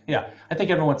 great. Yeah, I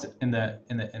think everyone's on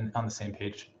the same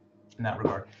page in that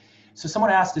regard. So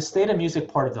someone asked, is theta music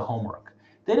part of the homework?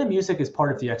 Theta music is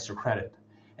part of the extra credit.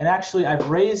 And actually, I've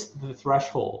raised the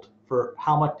threshold for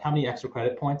how many extra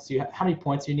credit points how many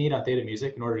points you need on theta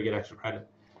music in order to get extra credit.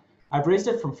 I've raised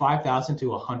it from 5,000 to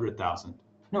 100,000.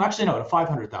 No, actually no, to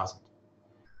 500,000.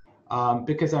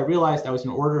 Because I realized I was an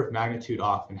order of magnitude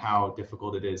off in how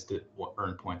difficult it is to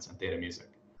earn points on theta music.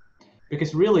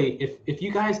 Because really, if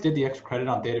you guys did the extra credit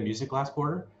on theta music last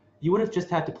quarter, you would have just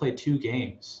had to play 2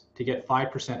 games to get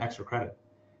 5% extra credit.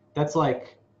 That's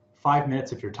like 5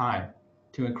 minutes of your time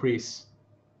to increase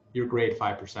your grade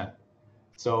 5%.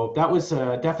 So that was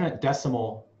a definite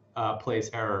decimal place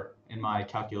error in my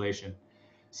calculation.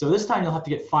 So this time you'll have to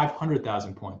get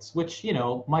 500,000 points, which, you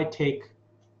know, might take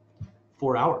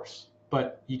 4 hours,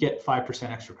 but you get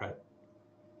 5% extra credit.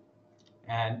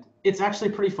 And it's actually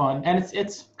pretty fun, and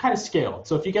it's kind of scaled.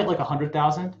 So if you get like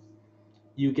 100,000,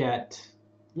 you get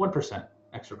 1%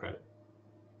 extra credit.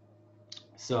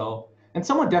 So, and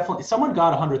someone got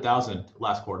 100,000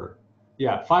 last quarter.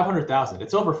 Yeah, 500,000.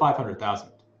 It's over 500,000.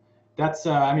 That's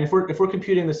I mean, if we're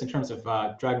computing this in terms of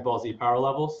Dragon Ball Z power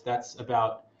levels, that's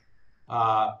about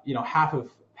you know, half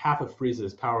of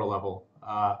Frieza's power level.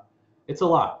 It's a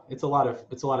lot. It's a lot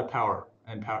of power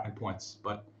and points,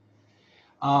 but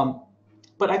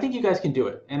I think you guys can do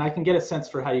it, and I can get a sense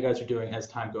for how you guys are doing as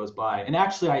time goes by. And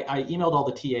actually, I emailed all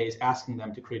the TAs asking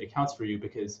them to create accounts for you,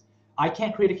 because I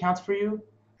can't create accounts for you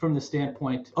from the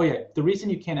standpoint. Oh yeah, the reason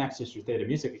you can't access your Theta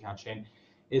Music account, Shane,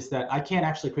 is that I can't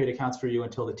actually create accounts for you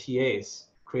until the TAs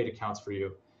create accounts for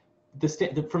you.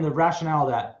 From the rationale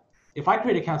that if I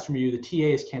create accounts for you, the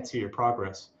TAs can't see your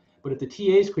progress. But if the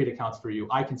TAs create accounts for you,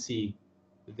 I can see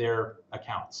their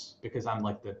accounts because I'm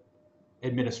like the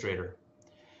administrator.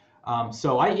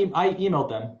 So I emailed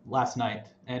them last night,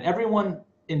 and everyone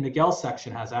in Miguel's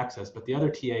section has access, but the other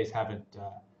TAs haven't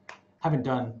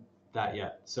done that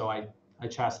yet. So I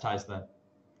chastised them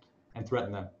and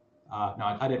threatened them.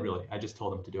 No, I didn't really. I just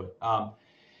told them to do it.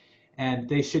 And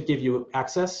they should give you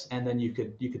access, and then you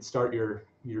could start your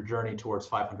journey towards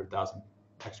 500,000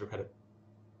 extra credit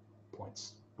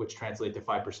points, which translate to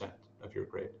 5% of your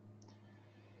grade.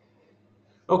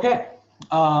 Okay.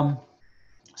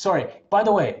 Sorry. By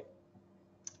the way,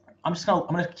 I'm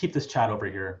gonna keep this chat over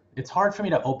here. It's hard for me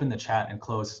to open the chat and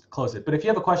close it. But if you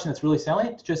have a question that's really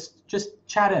salient, just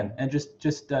chat in and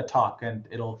just talk, and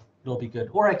it'll be good.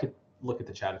 Or I could look at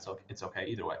the chat. It's okay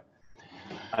either way.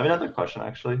 I have another question,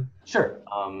 actually. Sure.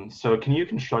 So can you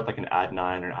construct like an add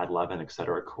 9 or add 11,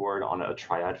 etc. chord on a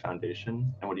triad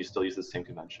foundation, and would you still use the same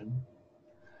convention?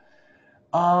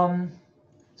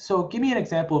 So give me an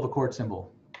example of a chord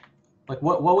symbol. Like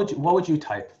what would you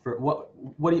type for what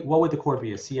would the chord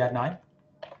be? A C add 9?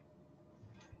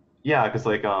 Yeah, because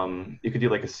like you could do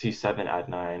like a C7 add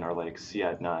 9 or like C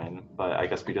add 9, but I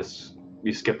guess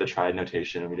we skip the triad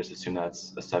notation and we just assume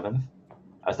that's a 7th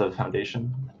as the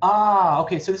foundation.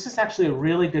 Okay. So this is actually a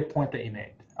really good point that you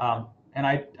made. And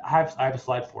I have a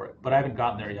slide for it, but I haven't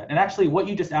gotten there yet. And actually, what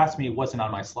you just asked me wasn't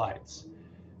on my slides,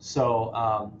 so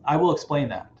I will explain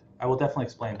that. I will definitely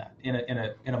explain that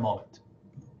in a moment.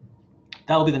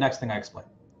 That'll be the next thing I explain.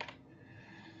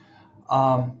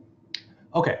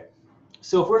 Okay,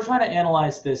 so if we're trying to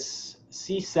analyze this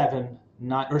C7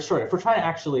 9, or sorry, if we're trying to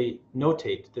actually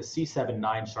notate the C7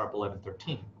 9 sharp 11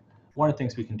 13, one of the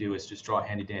things we can do is just draw a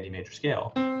handy dandy major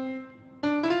scale.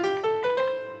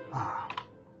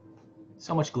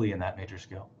 So much glee in that major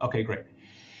scale. Okay, great.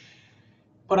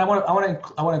 But I want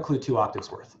to include 2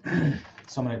 octaves worth.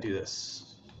 So I'm going to do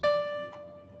this.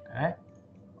 Okay,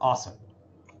 awesome.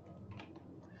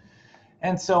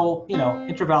 And so, you know,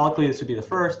 intervallically, this would be the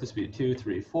first, this would be 2,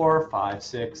 3, 4, 5,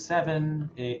 6, 7,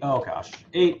 8, oh gosh,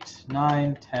 8,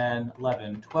 9, 10,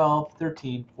 11, 12,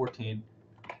 13, 14.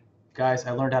 Guys,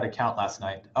 I learned how to count last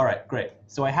night. All right, great.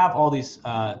 So I have all these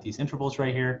intervals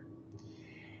right here.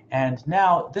 And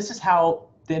now this is how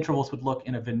the intervals would look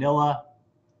in a vanilla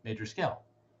major scale.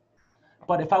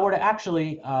 But if I were to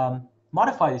actually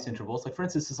modify these intervals, like for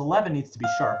instance, this 11 needs to be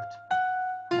sharped.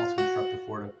 I'm also going to sharp the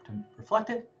 4 to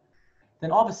reflect it. Then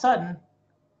all of a sudden,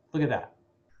 look at that.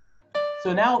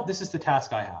 So now this is the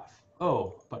task I have.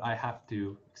 Oh, but I have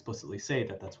to explicitly say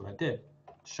that that's what I did.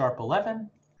 Sharp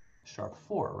 11, sharp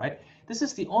 4, right? This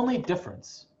is the only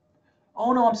difference.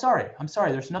 Oh no, I'm sorry.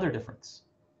 There's another difference.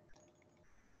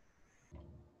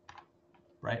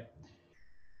 right?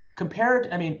 Compared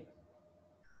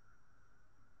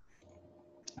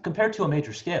to a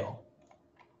major scale,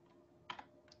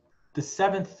 the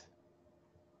seventh,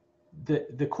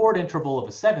 the chord interval of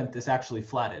a seventh is actually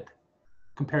flatted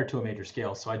compared to a major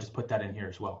scale. So I just put that in here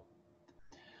as well.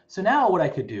 So now what I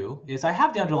could do is I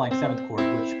have the underlying seventh chord,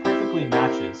 which perfectly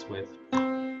matches with,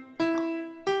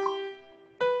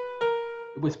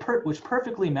 which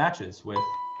perfectly matches with,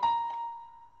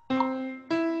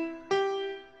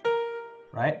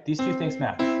 right? These two things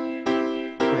match.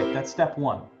 Great, that's step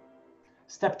one.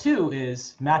 Step two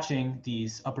is matching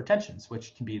these upper tensions,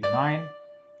 which can be the 9,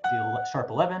 the sharp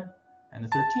 11, and the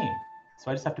 13.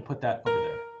 So I just have to put that over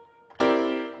there.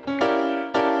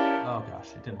 Oh gosh,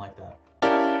 I didn't like that.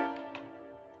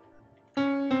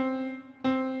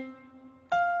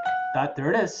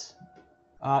 There it is.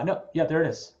 No, yeah, there it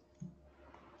is.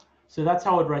 So that's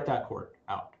how I would write that chord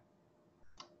out.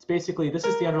 It's basically, this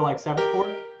is the underlying seventh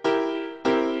chord,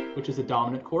 which is a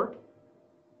dominant chord.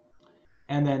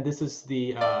 And then this is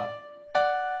the,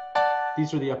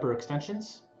 these are the upper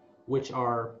extensions, which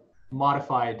are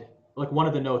modified, like one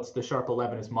of the notes, the sharp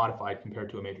 11 is modified compared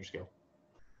to a major scale.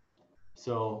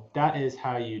 So that is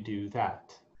how you do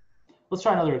that. Let's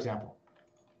try another example.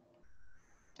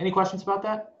 Any questions about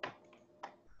that?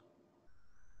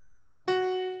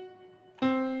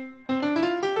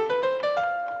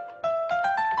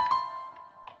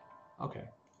 Okay,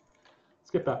 let's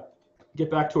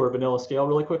get back to our vanilla scale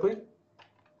really quickly.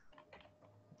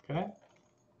 Okay.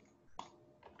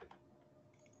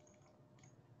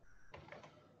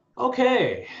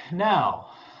 Okay,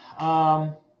 now,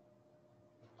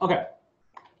 okay,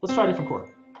 let's try a different chord.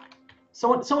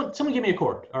 Someone give me a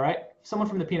chord, all right? Someone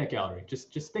from the peanut gallery,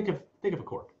 just think of a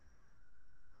chord.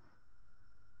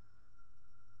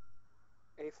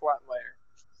 A flat minor.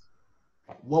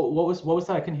 What was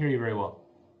that? I couldn't hear you very well.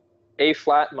 A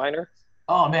flat minor.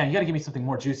 Oh man, you got to give me something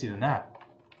more juicy than that.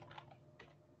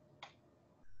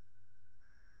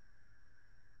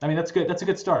 I mean, that's good. That's a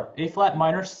good start. A flat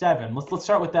minor 7. Let's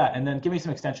start with that, and then give me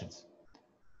some extensions.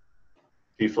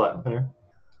 G flat minor,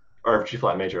 or G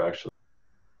flat major actually.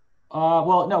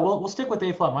 Well, no, we'll stick with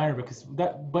A flat minor because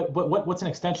that. But what's an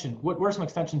extension? What are some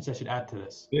extensions I should add to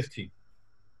this? 15.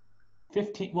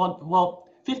 15. Well,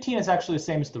 15 is actually the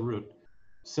same as the root.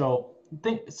 So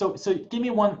so give me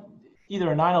one,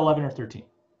 either a 9, 11, or 13.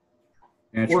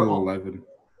 Natural 11.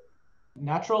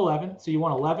 Natural 11. So you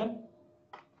want 11?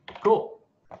 Cool.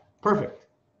 Perfect.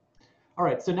 All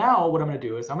right. So now what I'm going to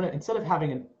do is I'm going to, instead of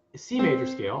having a C major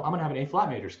scale, I'm going to have an A flat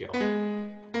major scale.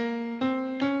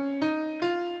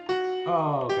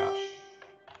 Oh gosh.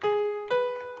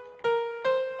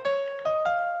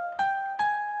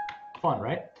 Fun,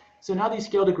 right? So now these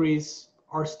scale degrees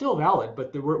are still valid,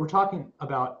 but we're talking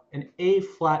about an A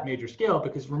flat major scale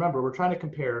because remember, we're trying to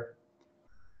compare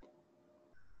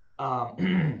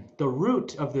the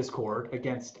root of this chord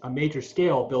against a major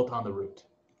scale built on the root.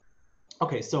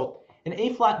 Okay, so an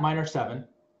A flat minor 7,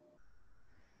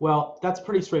 well, that's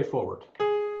pretty straightforward.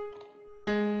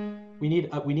 We need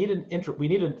a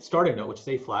starting note, which is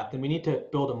A flat. Then we need to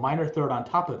build a minor third on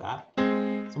top of that. So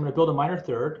I'm going to build a minor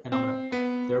third,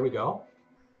 and there we go.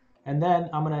 And then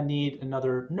I'm going to need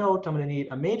another note. I'm going to need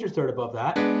a major third above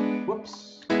that.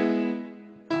 Whoops,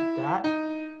 got that.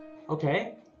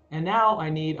 Okay, and now I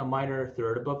need a minor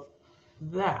third above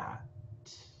that.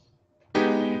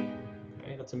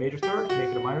 Okay, that's a major third. Make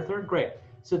it a minor third. Great.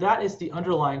 So that is the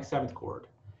underlying 7th chord.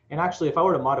 And actually, if I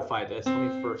were to modify this, let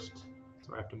me first.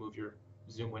 Sorry, I have to move your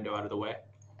Zoom window out of the way.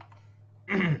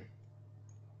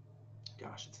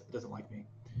 Gosh, it doesn't like me.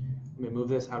 Let me move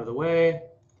this out of the way,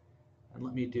 and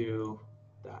let me do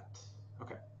that.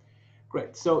 Okay,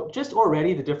 great. So just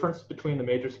already the difference between the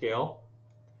major scale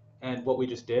and what we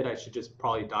just did, I should just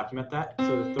probably document that.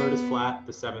 So the 3rd is flat,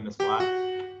 the 7 is flat,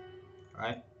 all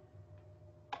right?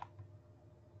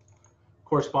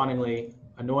 Correspondingly,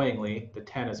 annoyingly, the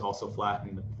 10 is also flat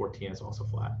and the 14 is also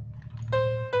flat.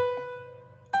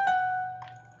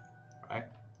 Right?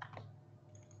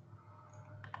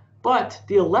 But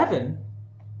the 11,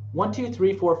 1, 2,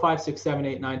 3, 4, 5, 6, 7,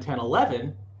 8, 9, 10,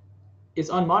 11 is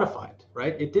unmodified,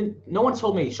 right? It didn't, no one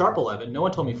told me sharp 11, no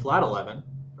one told me flat 11,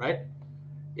 right?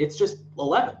 It's just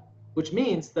 11, which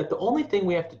means that the only thing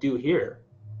we have to do here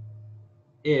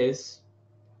is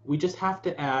we just have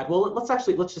to add, well, let's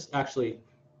just actually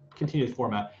continue the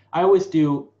format. I always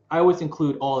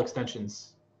include all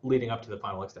extensions leading up to the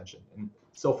final extension, and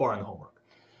so far in the homework.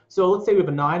 So let's say we have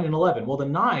a 9 and 11. Well, the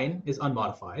 9 is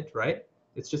unmodified, right?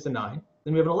 It's just a 9.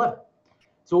 Then we have an 11.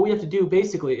 So what we have to do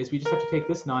basically is we just have to take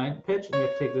this 9 pitch and we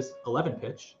have to take this 11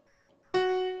 pitch.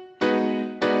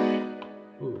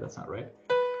 Ooh, that's not right.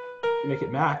 You make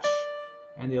it match.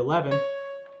 And the 11.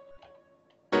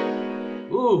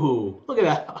 Ooh, look at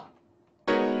that.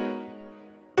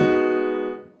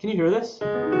 Can you hear this?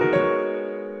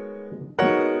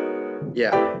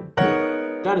 Yeah.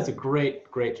 That is a great,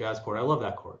 great jazz chord. I love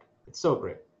that chord. It's so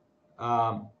great.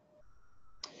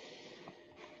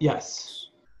 Yes,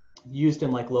 used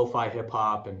in like lo-fi hip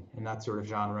hop and that sort of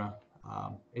genre.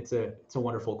 It's a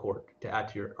wonderful chord to add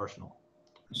to your arsenal.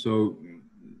 So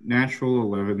natural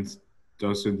 11th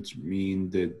doesn't mean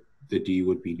that the D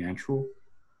would be natural?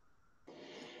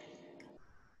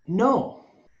 No.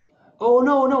 Oh,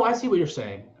 no, I see what you're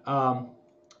saying.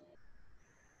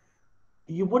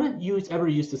 You wouldn't ever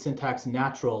use the syntax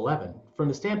natural 11 from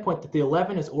the standpoint that the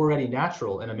 11 is already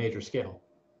natural in a major scale,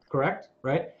 correct?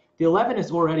 Right? The 11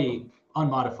 is already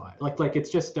unmodified. Like it's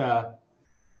just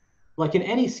like in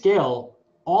any scale,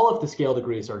 all of the scale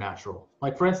degrees are natural.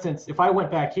 Like for instance, if I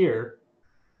went back here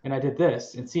and I did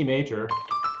this in C major,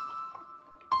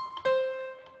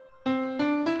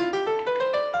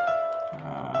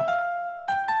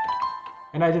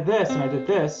 and I did this and I did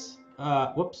this,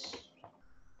 whoops,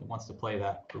 it wants to play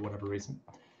that for whatever reason.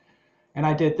 And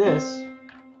I did this,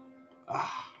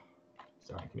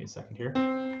 sorry, give me a second here.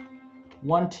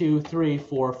 1, 2, 3,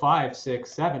 4, 5,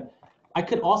 6, 7. I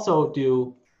could also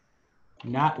do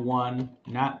nat 1,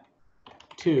 nat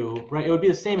 2, right? It would be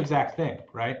the same exact thing,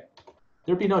 right?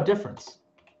 There'd be no difference.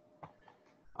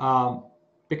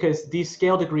 Because these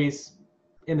scale degrees,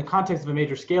 in the context of a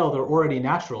major scale, they're already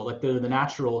natural, like they're the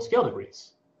natural scale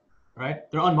degrees, right?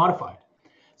 They're unmodified.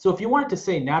 So if you wanted to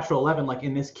say natural 11, like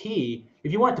in this key,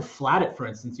 if you wanted to flat it, for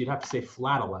instance, you'd have to say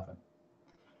flat 11,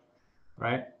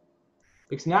 right?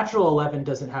 Because natural 11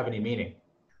 doesn't have any meaning.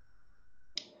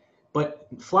 But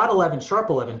flat 11, sharp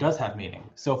 11 does have meaning.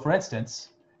 So for instance,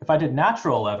 if I did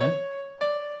natural 11,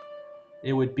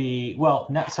 it would be, well,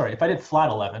 if I did flat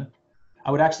 11,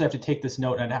 I would actually have to take this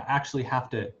note and I'd actually have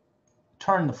to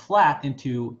turn the flat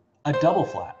into a double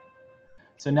flat.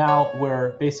 So now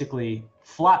we're basically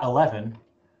flat 11,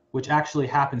 which actually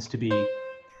happens to be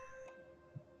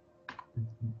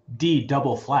D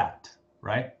double flat,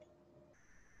 right?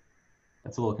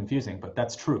 That's a little confusing, but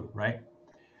that's true, right?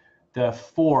 The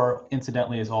 4,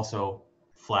 incidentally, is also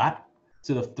flat.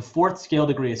 So the 4th scale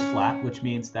degree is flat, which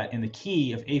means that in the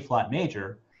key of A flat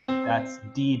major, that's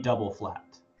D double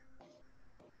flat.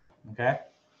 Okay?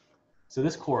 So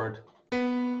this chord,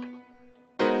 oh,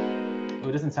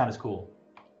 it doesn't sound as cool.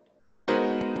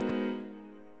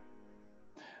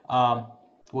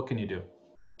 What can you do?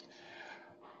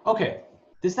 Okay,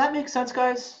 does that make sense,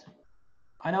 guys?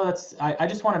 I know that's, I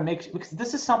just want to make, because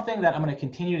this is something that I'm going to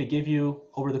continue to give you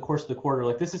over the course of the quarter.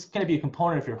 Like this is going to be a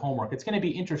component of your homework. It's going to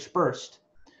be interspersed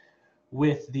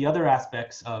with the other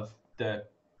aspects of the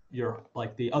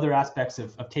other aspects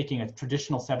of taking a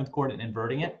traditional 7th chord and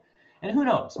inverting it. And who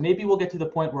knows, maybe we'll get to the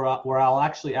point where I'll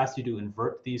actually ask you to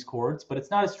invert these chords, but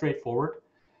it's not as straightforward.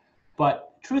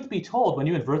 But truth be told, when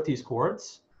you invert these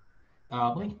chords,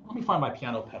 let me find my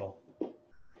piano pedal.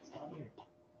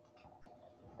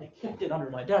 I kicked it under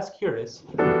my desk. Here it is.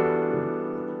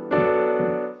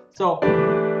 So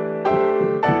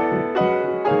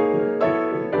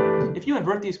if you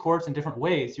invert these chords in different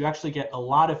ways, you actually get a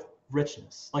lot of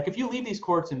richness. Like if you leave these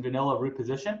chords in vanilla root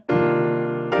position,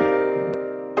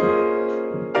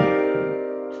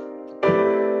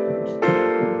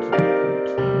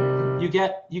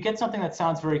 you get something that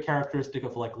sounds very characteristic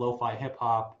of like lo-fi hip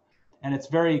hop, and it's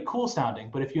very cool sounding.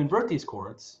 But if you invert these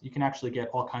chords, you can actually get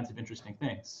all kinds of interesting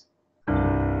things.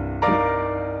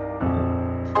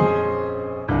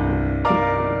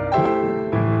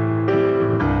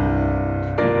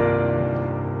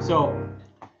 So,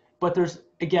 but there's,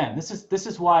 again, this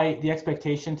is why the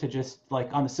expectation to just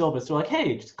like on the syllabus, they're like,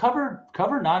 hey, just cover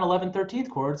 9, 11, 13th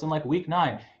chords in like week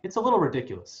 9. It's a little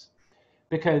ridiculous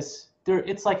because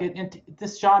it's like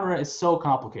this genre is so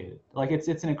complicated. Like it's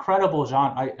an incredible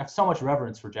genre. I have so much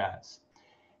reverence for jazz,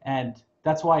 and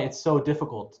that's why it's so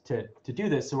difficult to do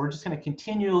this. So we're just going to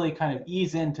continually kind of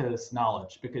ease into this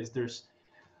knowledge because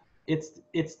it's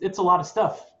a lot of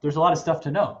stuff. There's a lot of stuff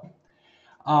to know.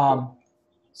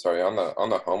 Sorry, on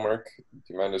the homework,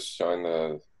 do you mind just showing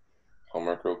the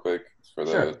homework real quick for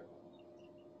the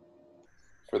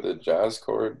for the jazz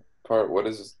chord part? What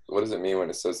does it mean when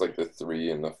it says like the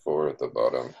 3 and the 4 at the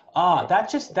bottom?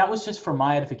 That was just for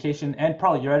my edification and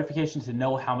probably your edification to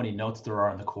know how many notes there are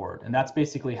in the chord, and that's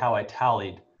basically how I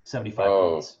tallied 75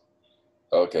 chords.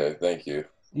 Okay, thank you.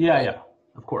 Yeah,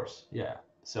 of course, yeah.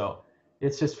 So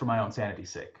it's just for my own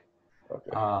sanity's sake.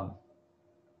 Okay.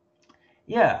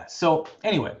 Yeah, so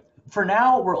anyway, for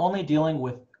now, we're only dealing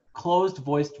with closed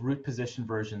voiced root position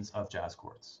versions of jazz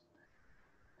chords.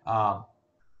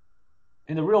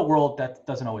 In the real world, that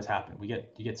doesn't always happen. You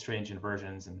get strange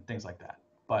inversions and things like that.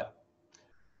 But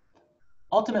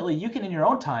ultimately, you can, in your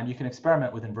own time, you can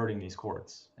experiment with inverting these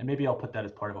chords. And maybe I'll put that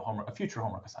as part of a future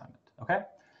homework assignment, okay?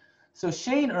 So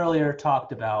Shane earlier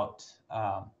talked about,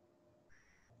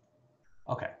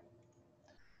 okay.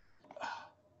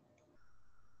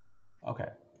 Okay,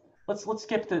 let's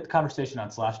skip the conversation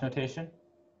on slash notation.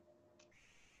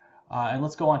 And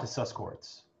let's go on to sus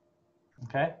chords,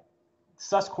 okay?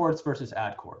 Sus chords versus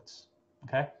add chords,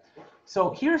 okay?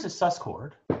 So here's a sus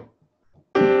chord.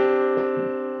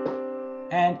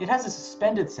 And it has a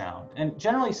suspended sound. And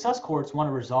generally, sus chords want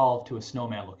to resolve to a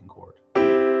snowman-looking chord,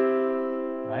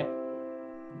 right?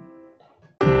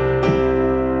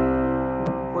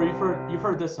 Or you've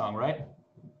heard this song, right?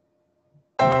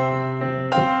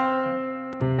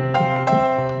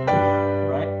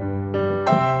 Right?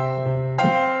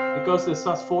 It goes to the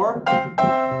sus4,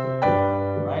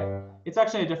 right? It's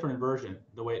actually a different inversion,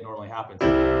 the way it normally happens.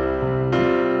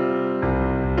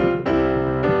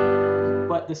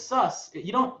 But the sus,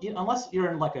 you don't, unless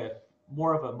you're in like a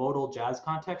more of a modal jazz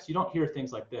context, you don't hear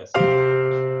things like this.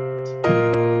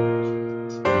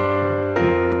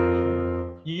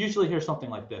 You usually hear something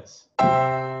like this.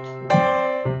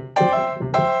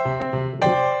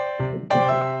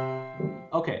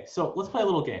 Okay, so let's play a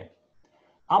little game.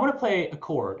 I'm going to play a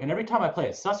chord, and every time I play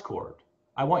a sus chord,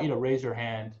 I want you to raise your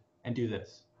hand and do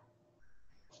this.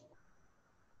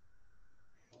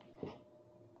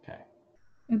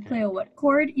 And play a what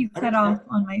chord? You cut off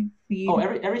on my feed. Oh,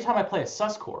 every time I play a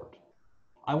sus chord,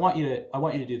 I want you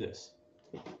to do this.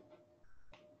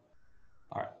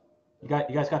 All right, you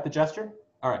guys got the gesture?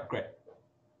 All right, great.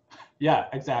 Yeah,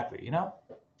 exactly. You know.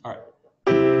 All right.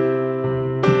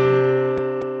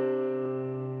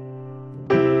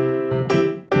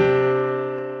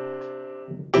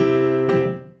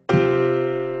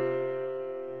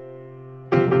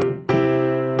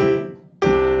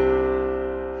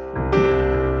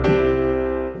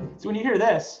 So when you hear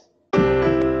this, you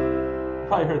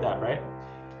probably heard that, right?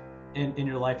 In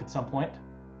your life at some point.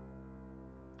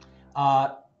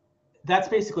 That's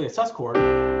basically a sus chord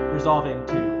resolving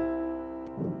to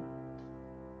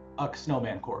a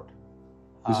snowman chord.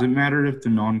 Does it matter if the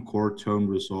non-chord tone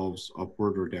resolves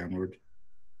upward or downward?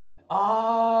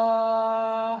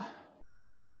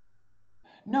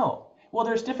 No. Well,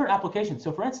 there's different applications.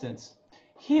 So for instance,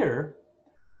 here,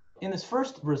 in this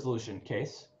first resolution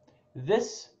case,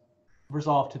 this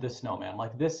resolved to this snowman,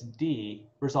 like this D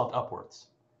resolved upwards.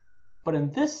 But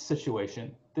in this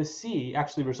situation, the C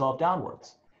actually resolved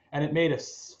downwards, and it made a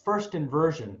first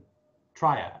inversion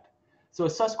triad. So a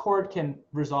sus chord can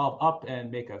resolve up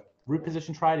and make a root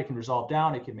position triad. It can resolve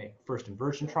down. It can make first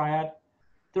inversion triad.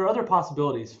 There are other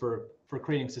possibilities for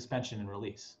creating suspension and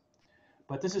release.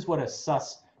 But this is what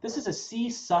this is a C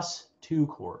sus2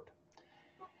 chord.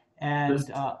 And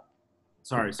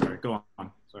sorry, go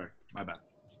on. Sorry, my bad.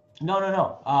 No.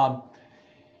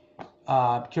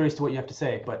 Curious to what you have to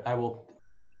say, but I will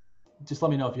just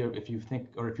let me know if you think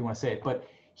or if you want to say it. But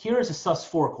here is a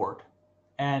sus4 chord,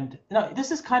 and now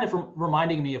this is kind of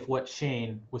reminding me of what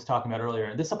Shane was talking about earlier.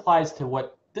 And this applies to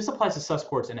sus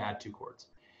chords and add 2 chords.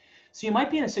 So you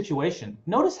might be in a situation.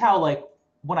 Notice how, like,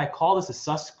 when I call this a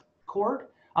sus chord,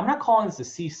 I'm not calling this a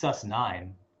C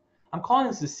sus9. I'm calling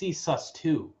this a C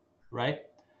sus2, right?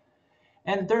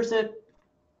 And there's a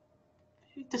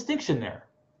distinction there,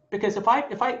 because if I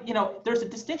there's a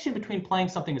distinction between playing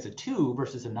something as a 2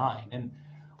 versus a 9, and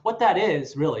what that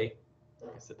is really,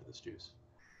 a sip of this juice.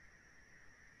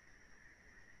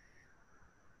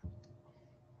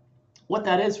 What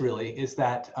that is really is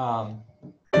that how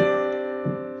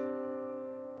can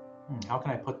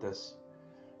I put this?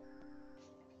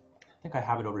 I think I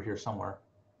have it over here somewhere.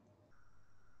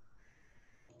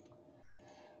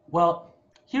 Well,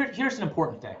 here's an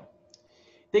important thing.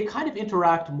 They kind of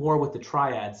interact more with the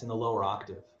triads in the lower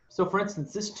octave. So for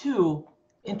instance, this 2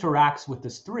 interacts with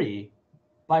this 3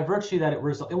 by virtue that it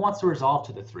wants to resolve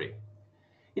to the 3.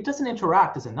 It doesn't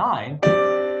interact as a 9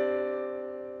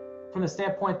 from the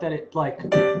standpoint that it, like,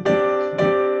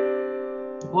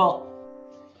 well,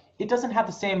 it doesn't have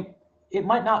the same, it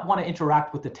might not want to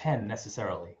interact with the 10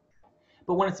 necessarily.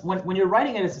 But when you're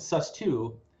writing it as a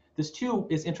sus2, this 2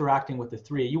 is interacting with the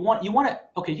 3. You want to,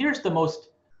 okay, here's the most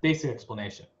basic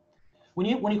explanation. When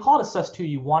you call it a sus2,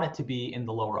 you want it to be in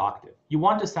the lower octave. You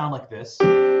want it to sound like this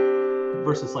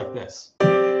versus like this.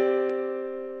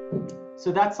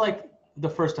 So that's like the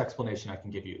first explanation I can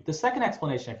give you. The second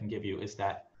explanation I can give you is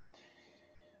that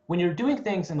when you're doing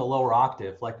things in the lower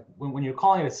octave, like when you're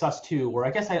calling it a sus2, or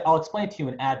I guess I'll explain it to you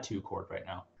in add 2 chord right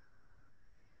now.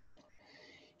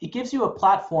 it gives you a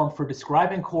platform for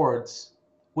describing chords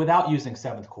without using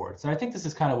seventh chords. And I think this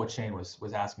is kind of what Shane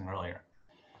was asking earlier.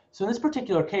 So in this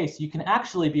particular case, you can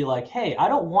actually be like, hey, I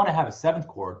don't want to have a seventh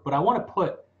chord, but I want to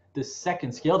put this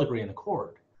second scale degree in the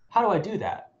chord. How do I do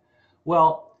that?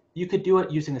 Well, you could do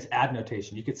it using this add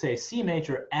notation. You could say C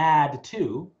major add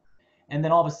 2, and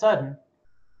then all of a sudden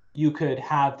you could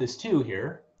have this 2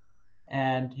 here,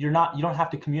 and you don't have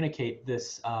to communicate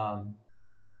this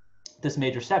this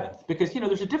major seventh, because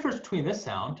there's a difference between this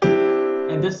sound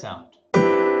and this sound,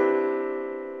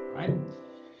 right?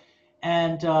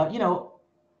 And an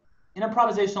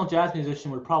improvisational jazz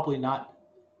musician would probably not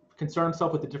concern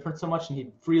himself with the difference so much, and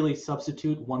he'd freely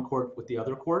substitute one chord with the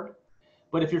other chord.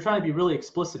 But if you're trying to be really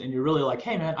explicit and you're really like,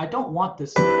 hey man, I don't want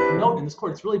this note in this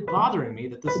chord, it's really bothering me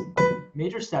that this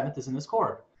major seventh is in this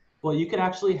chord. Well, you could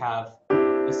actually have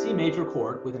a C major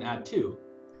chord with an add 2,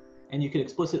 and you could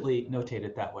explicitly notate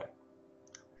it that way.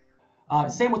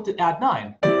 Same with the add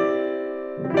 9.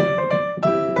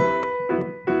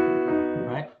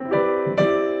 Right?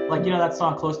 Like, that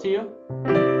song Close to You?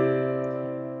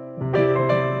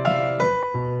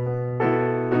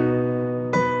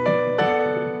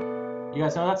 You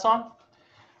guys know that song?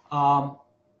 Oh,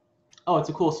 it's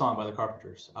a cool song by the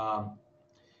Carpenters.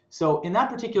 So in that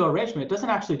particular arrangement, it doesn't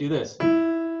actually do this.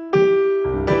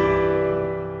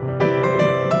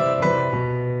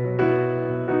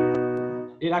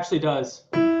 It actually does.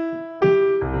 It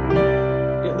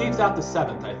leaves out the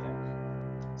seventh, I think.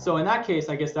 So in that case,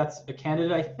 I guess that's a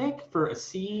candidate, I think, for a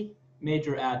C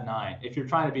major add 9. If you're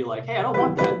trying to be like, hey, I don't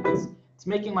want that. It's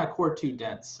making my chord too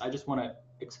dense. I just want to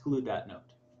exclude that note.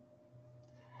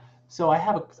 So I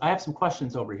have some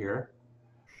questions over here.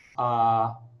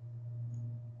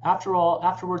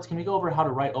 Afterwards, can we go over how to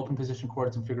write open position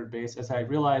chords in figured bass? As I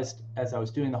realized as I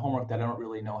was doing the homework that I don't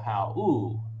really know how.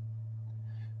 Ooh.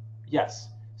 Yes.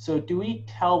 So do we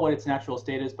tell what its natural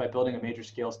state is by building a major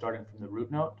scale starting from the root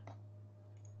note?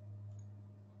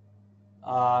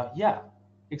 Yeah,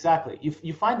 exactly.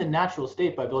 You find the natural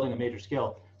state by building a major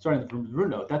scale starting from the root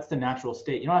note. That's the natural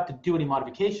state. You don't have to do any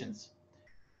modifications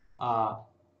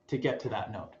to get to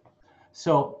that note.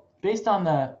 So based on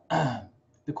the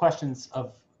questions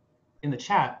in the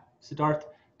chat, Siddharth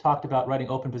talked about writing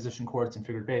open position chords in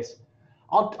figured bass.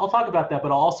 I'll talk about that,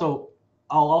 but I'll also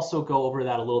go over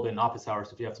that a little bit in office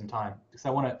hours if you have some time, because I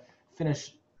want to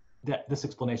finish this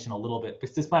explanation a little bit,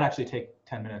 because this might actually take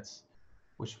 10 minutes,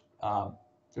 which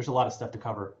there's a lot of stuff to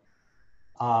cover.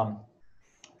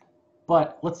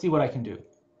 But let's see what I can do.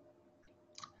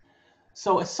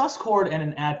 So a sus chord and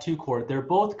an add 2 chord, they're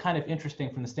both kind of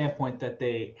interesting from the standpoint that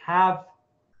they have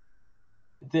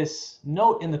this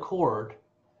note in the chord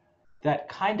that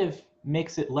kind of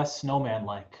makes it less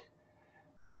snowman-like.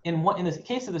 In the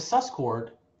case of the sus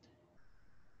chord,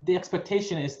 the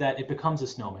expectation is that it becomes a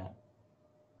snowman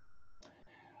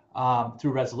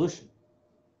through resolution.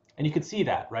 And you can see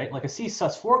that, right? Like a C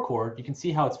sus4 chord, you can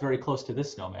see how it's very close to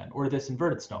this snowman or this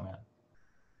inverted snowman.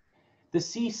 The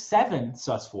C7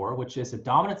 sus4, which is a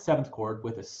dominant seventh chord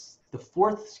with the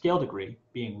fourth scale degree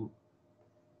being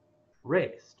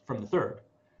raised from the third,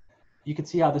 you can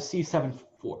see how the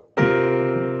C7-4.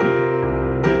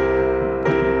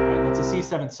 Right, that's a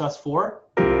C7 sus4,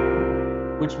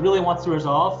 which really wants to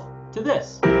resolve to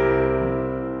this,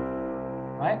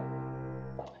 right?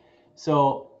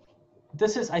 So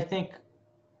this is, I think,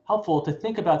 helpful to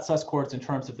think about sus chords in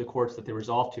terms of the chords that they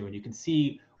resolve to, and you can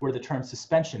see where the term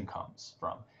suspension comes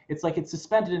from. It's like it's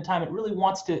suspended in time. It really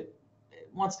wants to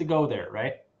go there,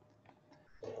 right?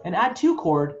 An add 2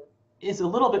 chord is a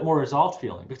little bit more resolved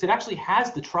feeling because it actually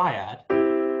has the triad.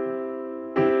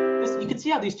 You can see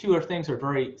how these two things are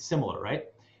very similar, right?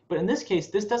 But in this case,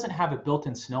 this doesn't have a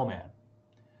built-in snowman.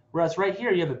 Whereas right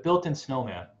here, you have a built-in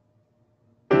snowman.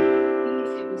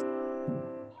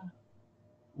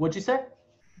 What'd you say?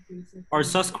 Are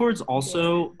sus chords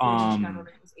also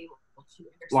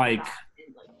like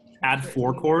add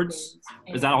 4 chords?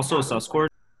 Is that also a sus chord?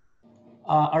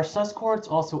 Are sus chords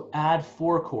also add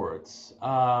 4 chords?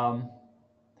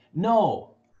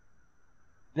 No.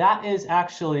 That is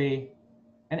actually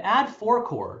an add 4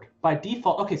 chord by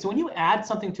default. Okay, so when you add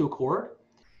something to a chord,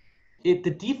 the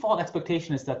default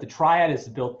expectation is that the triad is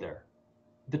built there.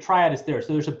 The triad is there,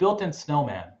 so there's a built-in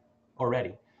snowman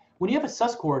already. When you have a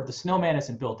sus chord, the snowman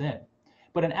isn't built in.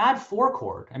 But an add 4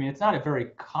 chord, I mean, it's not a very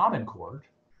common chord,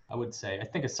 I would say. I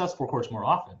think a sus 4 chord is more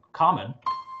often. Common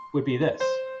would be this.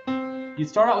 You'd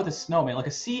start out with a snowman, like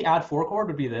a C add 4 chord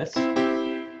would be this,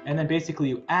 and then basically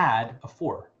you add a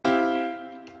 4.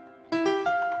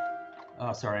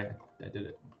 Oh, sorry, I did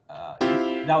it.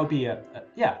 That would be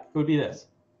yeah, it would be this.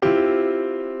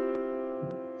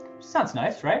 Sounds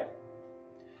nice, right?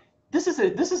 this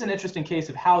is an interesting case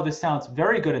of how this sounds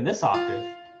very good in this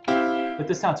octave, but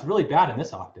this sounds really bad in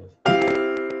this octave.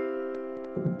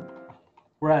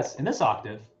 Whereas in this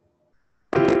octave,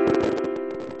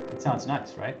 it sounds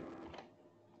nice, right?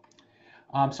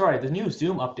 Sorry, the new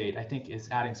Zoom update, I think, is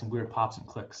adding some weird pops and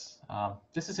clicks.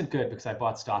 This isn't good because I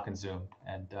bought stock in Zoom,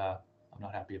 and I'm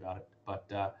not happy about it.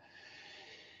 But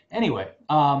anyway,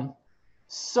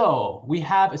 so we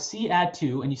have a C add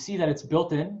 2, and you see that it's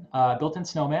built-in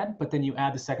snowman, but then you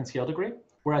add the second scale degree.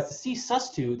 Whereas the C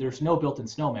sus2, there's no built-in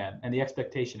snowman, and the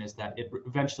expectation is that it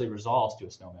eventually resolves to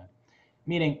a snowman.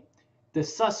 Meaning the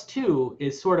sus2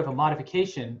 is sort of a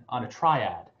modification on a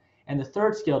triad, and the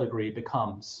third scale degree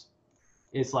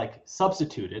is like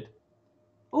substituted.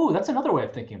 Ooh, that's another way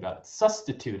of thinking about it.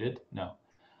 Substituted, no.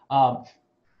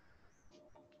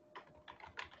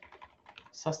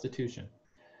 Substitution.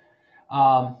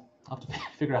 I'll have to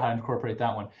figure out how to incorporate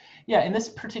that one. Yeah, in this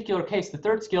particular case, the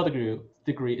third scale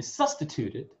degree is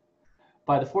substituted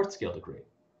by the fourth scale degree.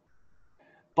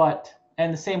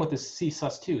 And the same with the C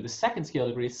sus2. The second scale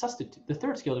degree is the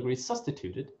third scale degree is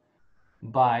substituted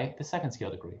by the second scale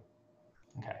degree.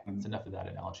 Okay, that's enough of that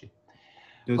analogy.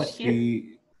 Does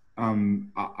the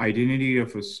identity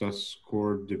of a sus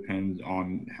chord depend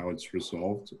on how it's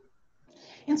resolved?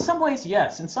 In some ways,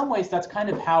 yes. In some ways, that's kind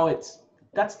of how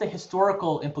that's the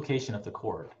historical implication of the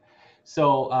chord.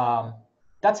 So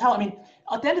that's how, I mean,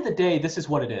 at the end of the day, this is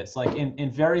what it is. Like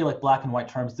in very like black and white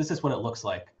terms, this is what it looks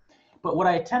like. But what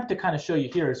I attempt to kind of show you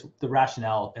here is the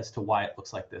rationale as to why it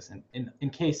looks like this, and in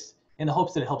the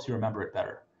hopes that it helps you remember it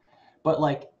better. But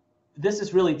like, this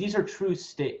is really, these are true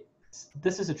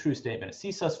this is a true statement. A C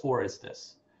sus4 is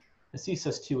this. A C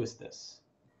sus2 is this.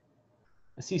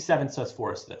 A C7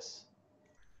 sus4 is this.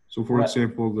 So for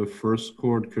example, the first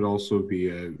chord could also be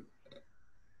a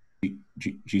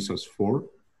G sus4,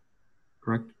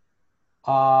 correct?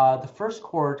 The first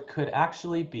chord could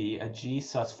actually be a G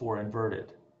sus4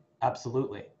 inverted.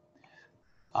 Absolutely.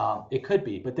 It could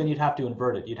be, but then you'd have to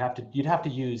invert it. You'd have to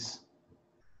use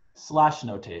slash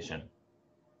notation,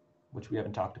 which we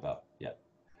haven't talked about yet.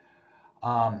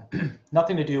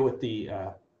 Nothing to do with the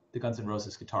Guns N'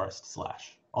 Roses guitarist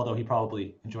Slash, although he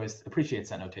probably appreciates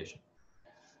that notation.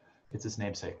 It's his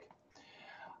namesake.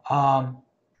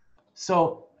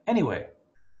 So anyway,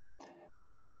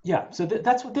 yeah. So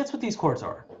that's what these chords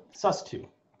are. Sus2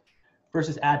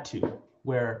 versus add 2,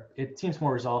 where it seems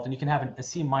more resolved, and you can have a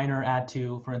C minor add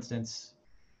 2, for instance.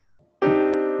 You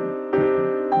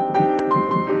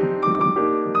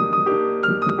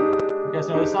guys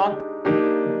know this song?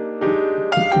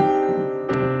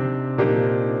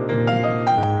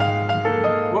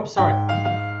 Whoops, sorry.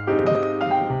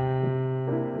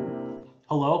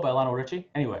 Hello by Lionel Richie.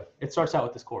 Anyway, it starts out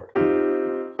with this chord.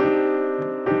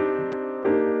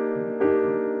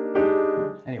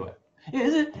 Anyway,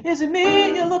 is it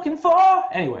me you're looking for?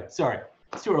 Anyway, sorry,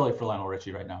 it's too early for Lionel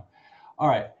Richie right now. All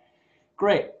right,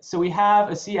 great. So we have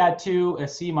a C add 2, a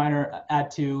C minor add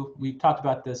 2. We talked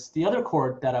about this. The other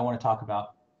chord that I want to talk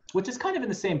about, which is kind of in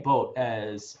the same boat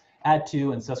as add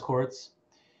 2 and sus chords,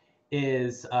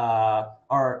 is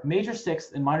our major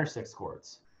sixth and minor sixth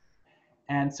chords.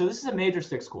 And so this is a major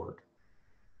sixth chord.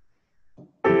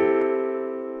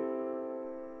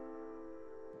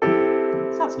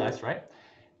 Sounds nice, right?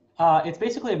 It's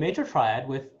basically a major triad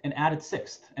with an added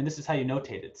sixth, and this is how you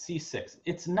notate it, C6.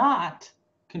 It's not,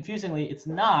 confusingly, it's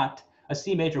not a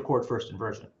C major chord first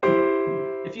inversion.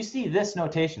 If you see this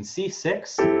notation,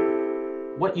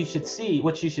 C6, what you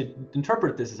should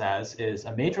interpret this as is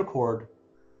a major chord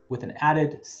with an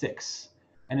added 6.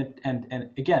 And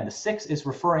again, the 6 is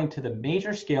referring to the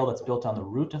major scale that's built on the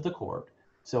root of the chord.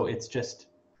 So it's just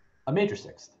a major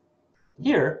sixth.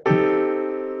 Here,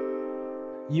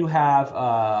 you have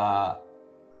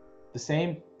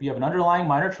you have an underlying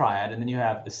minor triad, and then you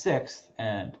have the 6th,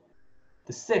 and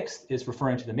the 6th is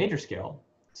referring to the major scale.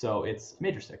 So it's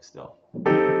major sixth still.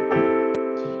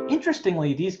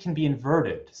 Interestingly, these can be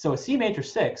inverted. So a C major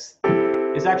sixth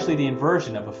is actually the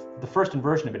inversion of the first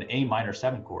inversion of an A minor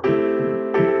 7 chord.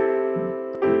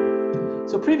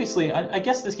 So previously, I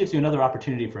guess this gives you another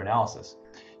opportunity for analysis.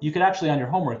 You could actually, on your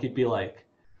homework, you'd be like,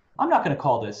 I'm not going to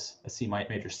call this a C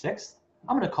major sixth.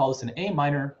 I'm going to call this an A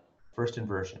minor first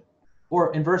inversion.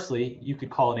 Or inversely, you could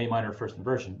call an A minor first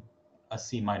inversion a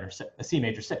C major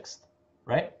sixth,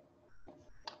 right?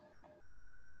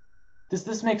 Does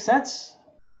this make sense?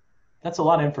 That's a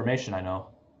lot of information, I know.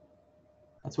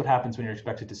 That's what happens when you're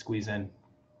expected to squeeze in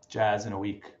jazz in a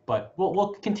week. But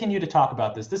we'll continue to talk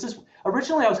about this. This is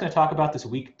originally I was going to talk about this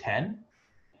week 10,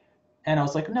 and I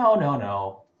was like,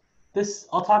 no.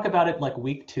 I'll talk about it like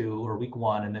week 2 or week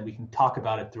 1, and then we can talk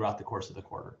about it throughout the course of the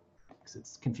quarter. because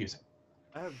it's confusing.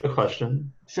 I have A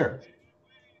question. Sure.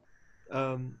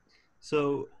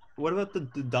 So what about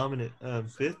the dominant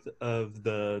fifth of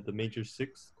the major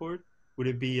sixth chord? Would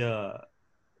it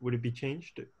be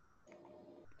changed?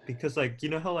 Because like you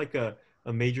know how like a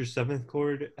major seventh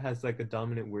chord has like a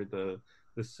dominant where the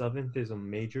seventh is a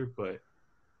major, but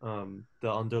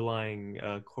the underlying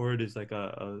chord is like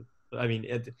I mean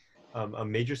a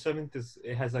major seventh is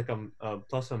it has like a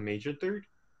plus a major third,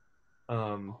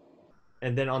 and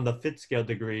then on the fifth scale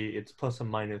degree it's plus a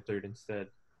minor third instead.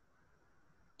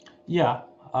 Yeah.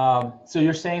 So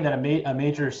you're saying that a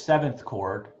major seventh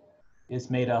chord is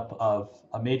made up of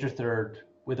a major third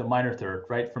with a minor third,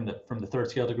 right? From the third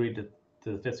scale degree to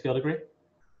the fifth scale degree?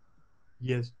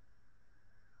 Yes.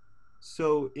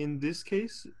 So in this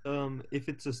case, if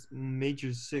it's a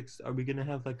major sixth, are we gonna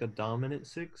have like a dominant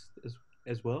sixth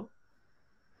as well?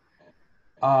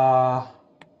 A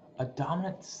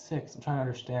dominant sixth, I'm trying to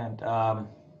understand.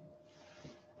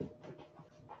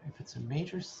 If it's a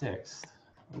major sixth,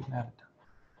 we can have.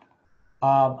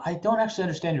 I don't actually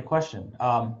understand your question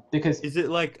because Is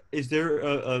there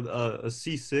a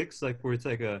C6 like where it's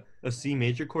like a C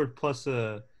major chord plus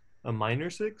a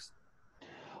minor sixth?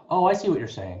 oh, I see what you're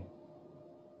saying.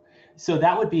 So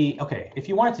that would be okay. If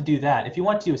you wanted to do that, if you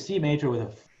want to do a C major with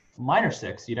a minor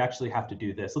sixth, you'd actually have to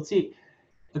do this. Let's see.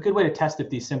 A good way to test if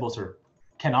these symbols are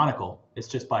canonical is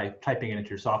just by typing it into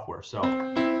your software. So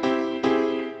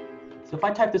if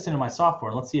I type this into my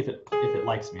software, let's see if it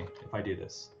likes me if I do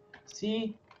this.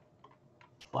 C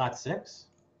flat 6.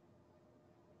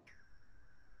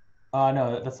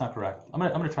 No, that's not correct. I'm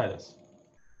gonna try this.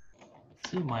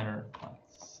 C minor flat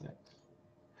 6.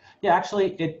 Yeah,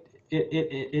 actually, it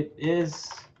is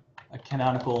a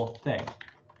canonical thing.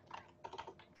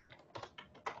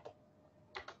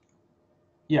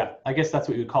 Yeah, I guess that's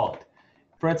what you would call it.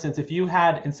 For instance, if you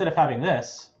had, instead of having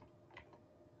this,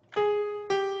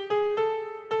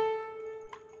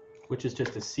 which is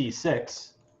just a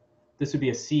C6, this would be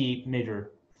a C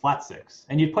major flat 6.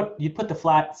 And you'd put the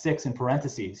flat 6 in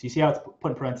parentheses. You see how it's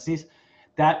put in parentheses?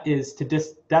 That is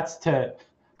that's to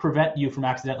prevent you from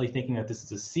accidentally thinking that this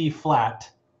is a C flat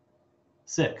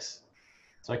 6.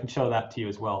 So I can show that to you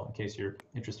as well in case you're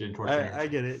interested in torturing. I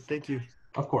get it. Thank you.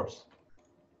 Of course.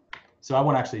 So I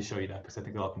won't actually show you that because I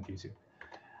think it'll confuse you.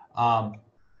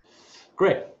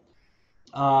 Great.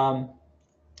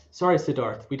 Sorry,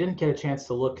 Siddharth, we didn't get a chance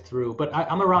to look through, but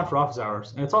I'm around for office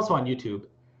hours, and it's also on YouTube.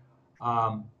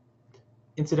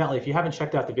 Incidentally, if you haven't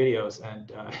checked out the videos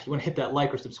and you want to hit that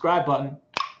like or subscribe button,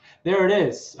 there it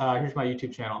is. Here's my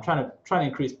YouTube channel. I'm trying to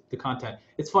increase the content.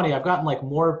 It's funny, I've gotten like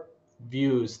more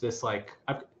views this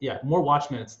more watch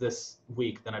minutes this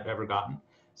week than I've ever gotten.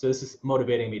 So this is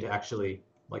motivating me to actually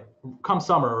like come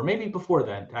summer or maybe before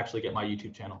then to actually get my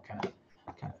YouTube channel kind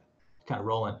of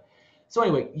rolling. So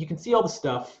anyway, you can see all the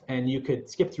stuff and you could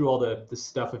skip through all the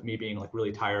stuff of me being like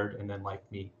really tired and then like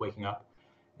me waking up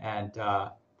and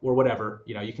or whatever,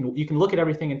 you know, you can look at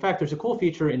everything. In fact, there's a cool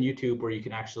feature in YouTube where you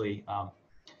can actually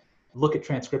look at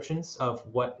transcriptions of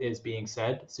what is being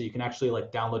said. So you can actually like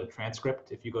download a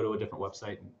transcript if you go to a different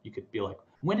website and you could be like,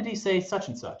 when did he say such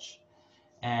and such?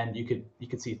 And you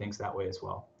could see things that way as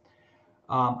well.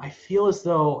 I feel as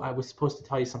though I was supposed to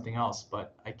tell you something else,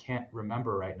 but I can't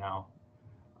remember right now.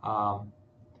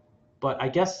 But I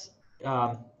guess,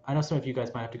 I know some of you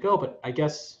guys might have to go, but I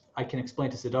guess I can explain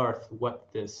to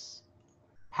Siddharth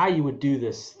how you would do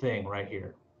this thing right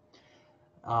here,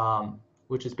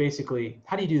 which is basically,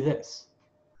 how do you do this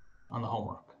on the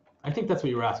homework? I think that's what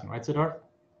you were asking, right, Siddharth?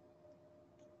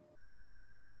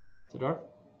 Siddharth?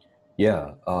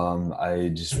 Yeah, I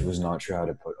just was not sure how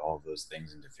to put all those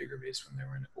things into figure base when they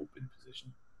were in open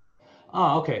position.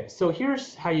 Okay, so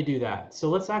here's how you do that. So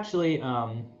let's actually,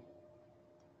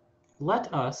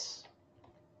 let us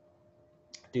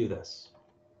do this.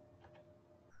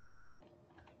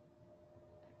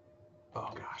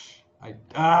 Oh gosh,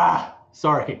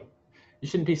 sorry. You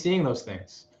shouldn't be seeing those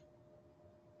things.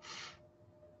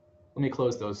 Let me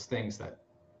close those things that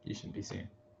you shouldn't be seeing.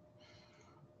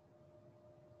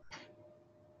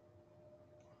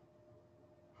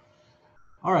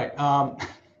 All right.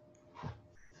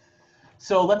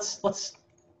 So let's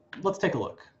take a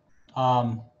look.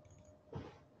 All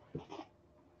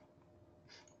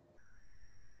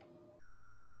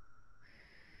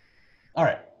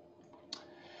right.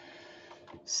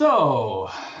 So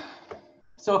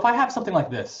if I have something like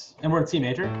this, and we're in C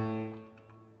major,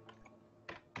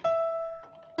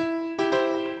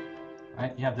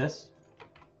 right? You have this.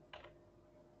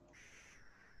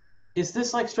 Is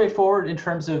this like straightforward in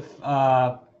terms of,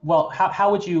 well, how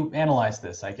would you analyze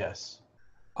this, I guess?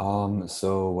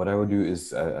 So what I would do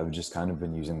is I've just kind of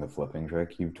been using the flipping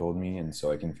trick you've told me, and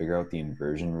so I can figure out the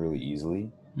inversion really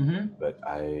easily. Mm-hmm. But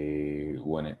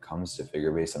when it comes to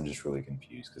figure base, I'm just really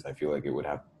confused because I feel like it would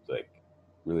have like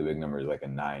really big numbers like a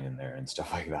 9 in there and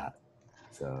stuff like that.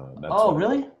 So that's Oh, what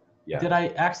really? Yeah. Did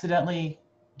I accidentally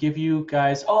give you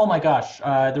guys? Oh my gosh,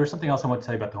 there was something else I want to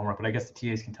tell you about the homework, but I guess the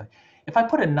TAs can tell you. If I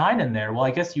put a 9 in there, well,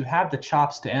 I guess you have the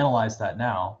chops to analyze that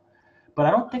now. But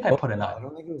I don't think I put a 9. I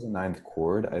don't think it was a 9th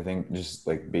chord. I think just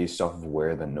like based off of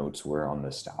where the notes were on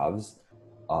the staves,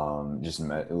 just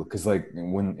because like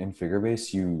when in figure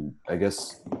bass, I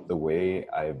guess the way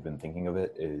I've been thinking of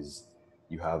it is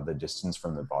you have the distance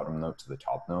from the bottom note to the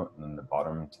top note, and then the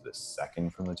bottom to the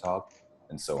second from the top,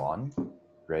 and so on.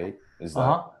 Right? Is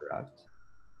that correct?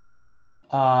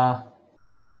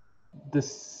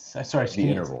 Sorry. The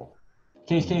interval.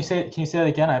 Can you say that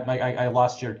again? I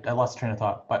lost the train of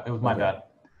thought, but it was my bad.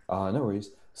 No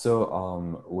worries.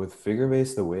 So with figure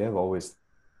bass, the way I've always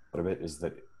thought of it is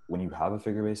that when you have a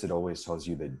figure bass, it always tells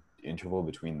you the interval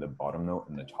between the bottom note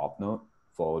and the top note,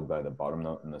 followed by the bottom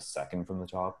note and the second from the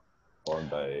top, followed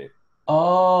by.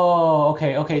 Oh,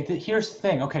 okay. Here's the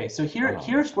thing. Okay, so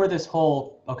here's where this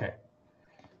whole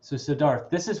So Siddharth,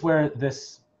 this is where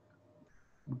this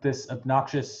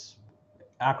obnoxious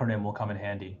acronym will come in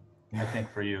handy, I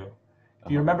think, for you.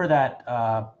 If you remember that,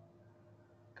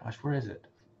 gosh, where is it?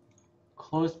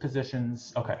 Closed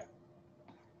positions. Okay.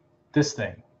 This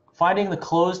thing. Finding the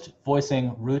closed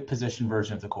voicing root position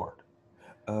version of the chord.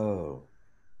 Oh.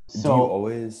 So do you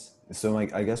always, so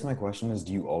like, I guess my question is,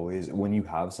 do you always, when you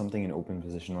have something in open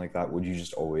position like that, would you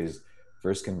just always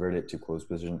first convert it to closed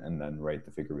position and then write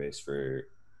the figure bass for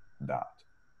that?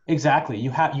 Exactly.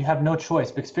 You have no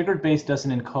choice because figured bass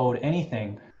doesn't encode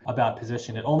anything about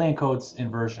position. It only encodes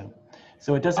inversion.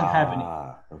 So it doesn't have any.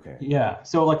 Okay. Yeah.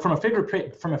 So like from a figured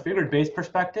bass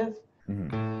perspective,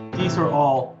 these are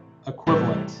all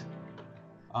equivalent.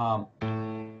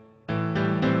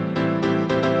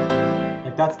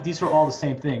 These are all the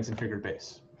same things in figured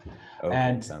bass. Okay,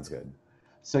 and sounds good.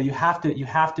 So you have to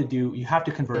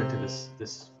convert it to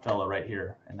this fellow right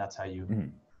here, and that's how you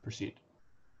proceed.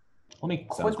 Let me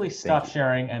quickly stop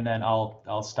sharing, and then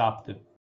I'll stop the